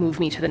that would move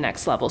me to the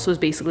next level. So it was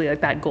basically like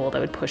that goal that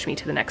would push me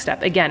to the next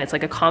step. Again, it's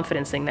like a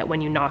confidence thing that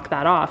when you knock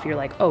that off, you're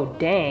like, oh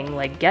dang,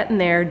 like getting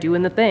there,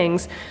 doing the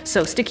things.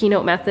 So sticky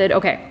note method.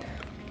 Okay.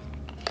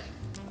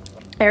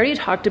 I already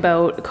talked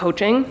about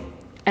coaching,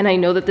 and I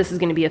know that this is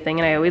going to be a thing,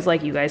 and I always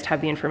like you guys to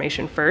have the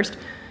information first.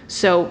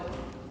 So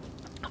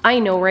I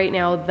know right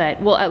now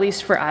that, well, at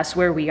least for us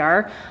where we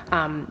are,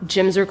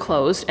 gyms are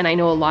closed, and I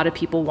know a lot of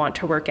people want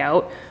to work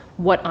out.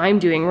 What I'm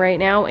doing right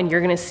now, and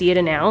you're gonna see it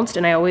announced,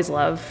 and I always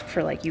love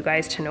for like you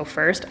guys to know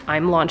first,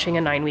 I'm launching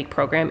a 9-week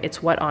program.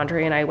 It's what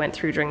Andre and I went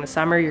through during the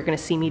summer. You're gonna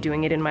see me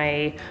doing it in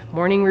my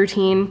morning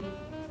routine.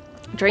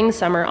 During the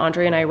summer,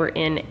 Andre and I were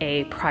in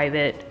a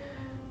private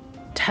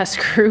test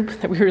group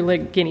that we were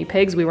like guinea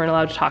pigs. We weren't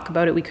allowed to talk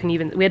about it. We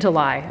had to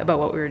lie about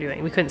what we were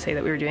doing. We couldn't say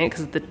that we were doing it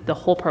because the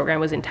whole program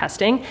was in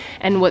testing.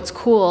 And what's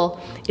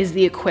cool is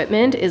the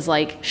equipment is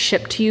like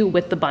shipped to you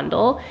with the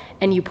bundle,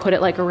 and you put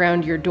it like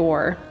around your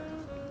door.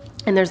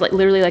 And there's like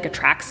literally like a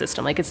track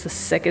system. Like it's the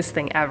sickest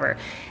thing ever.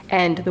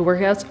 And the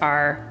workouts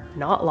are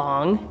not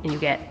long, and you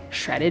get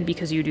shredded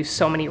because you do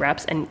so many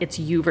reps, and it's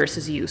you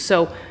versus you.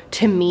 So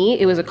to me,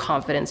 it was a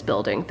confidence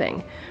building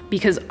thing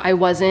because I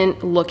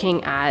wasn't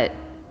looking at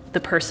the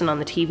person on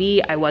the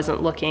TV. I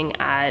wasn't looking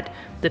at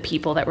the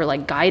people that were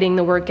like guiding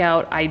the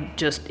workout.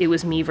 It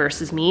was me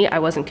versus me. I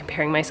wasn't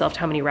comparing myself to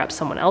how many reps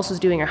someone else was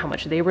doing or how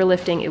much they were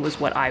lifting. It was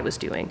what I was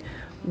doing,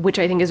 which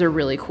I think is a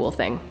really cool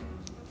thing.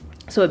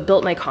 So it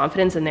built my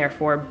confidence and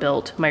therefore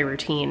built my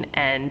routine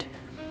and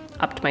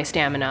upped my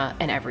stamina,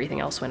 and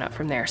everything else went up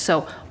from there.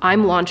 So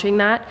I'm launching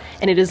that,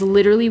 and it is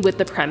literally with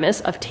the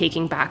premise of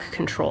taking back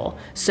control.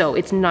 So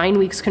it's 9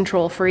 weeks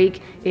Control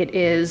Freak. It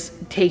is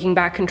taking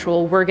back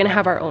control. We're gonna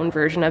have our own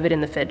version of it in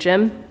the Fit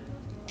Gym.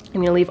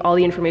 I'm gonna leave all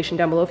the information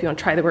down below. If you wanna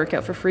try the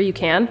workout for free, you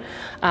can.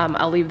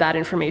 I'll leave that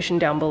information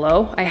down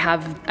below. I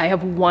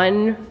have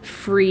one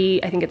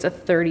free, I think it's a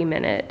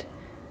 30-minute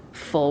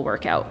full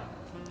workout,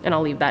 and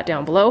I'll leave that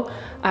down below.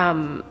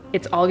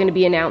 It's all gonna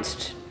be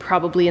announced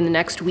probably in the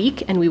next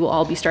week, and we will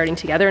all be starting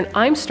together. And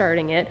I'm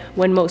starting it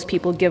when most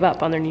people give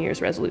up on their New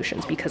Year's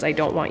resolutions, because I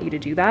don't want you to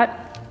do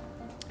that.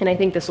 And I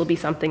think this will be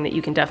something that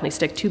you can definitely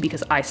stick to,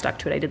 because I stuck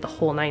to it. I did the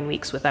whole 9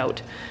 weeks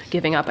without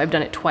giving up. I've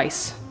done it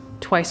twice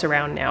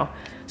around now.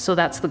 So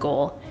that's the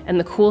goal. And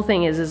the cool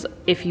thing is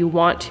if you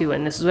want to,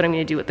 and this is what I'm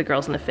gonna do with the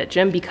girls in the Fit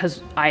Gym,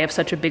 because I have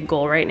such a big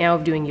goal right now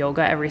of doing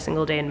yoga every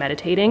single day and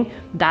meditating,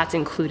 that's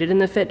included in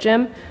the Fit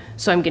Gym.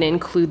 So I'm gonna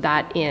include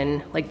that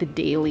in like the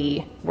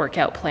daily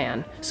workout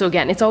plan. So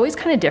again, it's always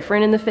kind of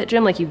different in the Fit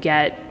Gym. Like you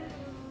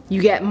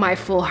get my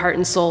full heart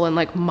and soul and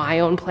like my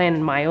own plan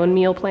and my own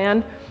meal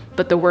plan,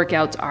 but the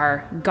workouts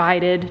are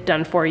guided,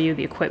 done for you.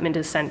 The equipment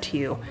is sent to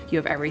you. You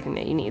have everything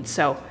that you need.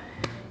 So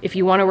if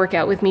you wanna work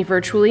out with me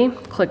virtually,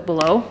 click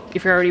below.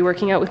 If you're already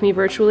working out with me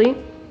virtually,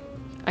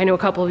 I know a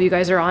couple of you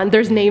guys are on.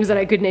 There's names that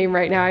I could name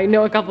right now. I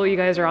know a couple of you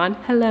guys are on.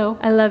 Hello,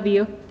 I love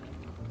you.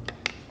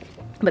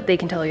 But they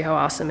can tell you how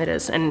awesome it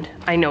is. And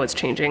I know it's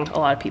changing a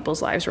lot of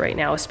people's lives right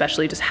now,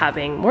 especially just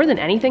having, more than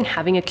anything,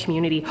 having a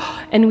community.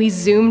 And we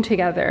Zoom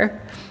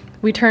together.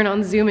 We turn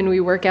on Zoom and we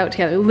work out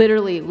together,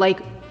 literally like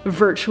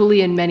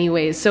virtually in many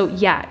ways. So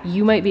yeah,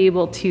 you might be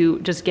able to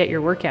just get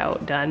your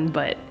workout done,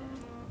 but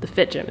the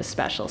Fit Gym is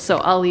special. So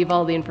I'll leave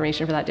all the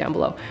information for that down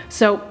below.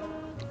 So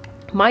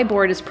my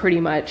board is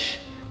pretty much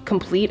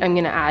complete. I'm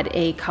gonna add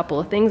a couple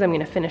of things. I'm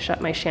gonna finish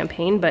up my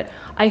champagne, but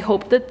I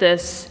hope that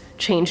this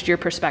changed your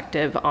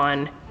perspective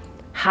on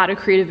how to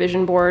create a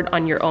vision board,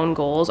 on your own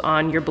goals,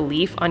 on your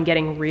belief, on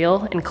getting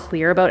real and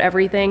clear about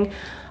everything.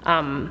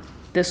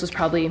 This was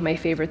probably my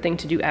favorite thing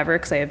to do ever,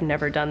 because I have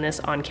never done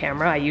this on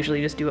camera. I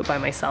usually just do it by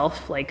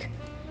myself, like,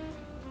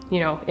 you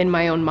know, in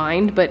my own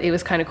mind, but it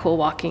was kind of cool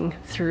walking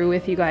through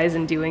with you guys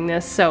and doing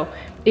this. So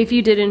if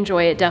you did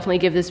enjoy it, definitely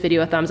give this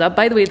video a thumbs up.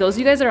 By the way, those of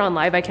you guys that are on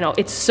live,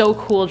 it's so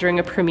cool during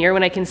a premiere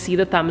when I can see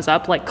the thumbs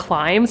up like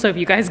climb. So if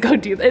you guys go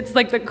do that, it's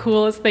like the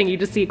coolest thing. You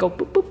just see it go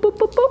boop, boop, boop,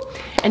 boop,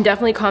 boop. And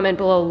definitely comment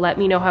below, let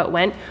me know how it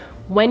went.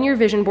 When your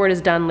vision board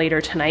is done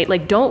later tonight,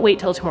 like don't wait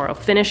till tomorrow,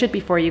 finish it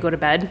before you go to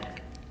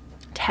bed.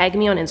 Tag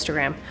me on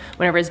Instagram.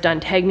 Whenever it's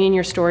done, tag me in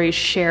your stories,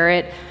 share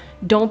it.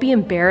 Don't be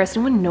embarrassed.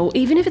 No one knows,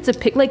 even if it's a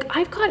pic, like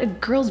I've got a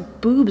girl's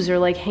boobs are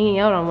like hanging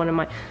out on one of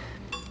my,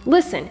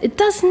 listen, it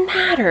doesn't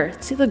matter.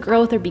 See the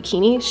girl with her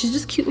bikini? She's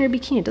just cute in her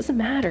bikini. It doesn't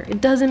matter.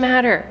 It doesn't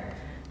matter.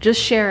 Just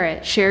share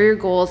it, share your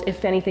goals.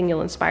 If anything,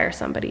 you'll inspire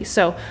somebody.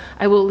 So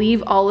I will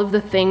leave all of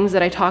the things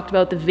that I talked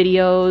about, the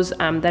videos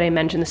that I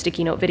mentioned, the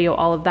sticky note video,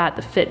 all of that,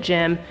 the Fit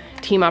Gym,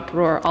 Team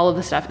Uproar, all of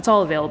the stuff. It's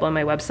all available on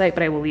my website,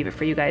 but I will leave it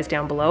for you guys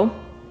down below.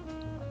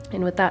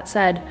 And with that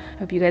said, I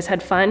hope you guys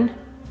had fun.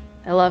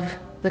 I love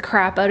the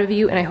crap out of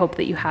you, and I hope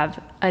that you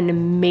have an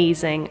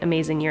amazing,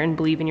 amazing year and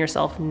believe in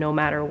yourself no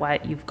matter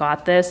what. You've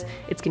got this.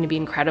 It's gonna be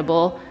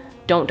incredible.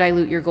 Don't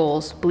dilute your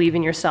goals. Believe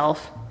in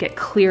yourself. Get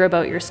clear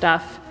about your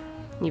stuff.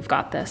 You've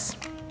got this.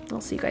 I'll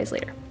see you guys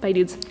later. Bye,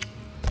 dudes.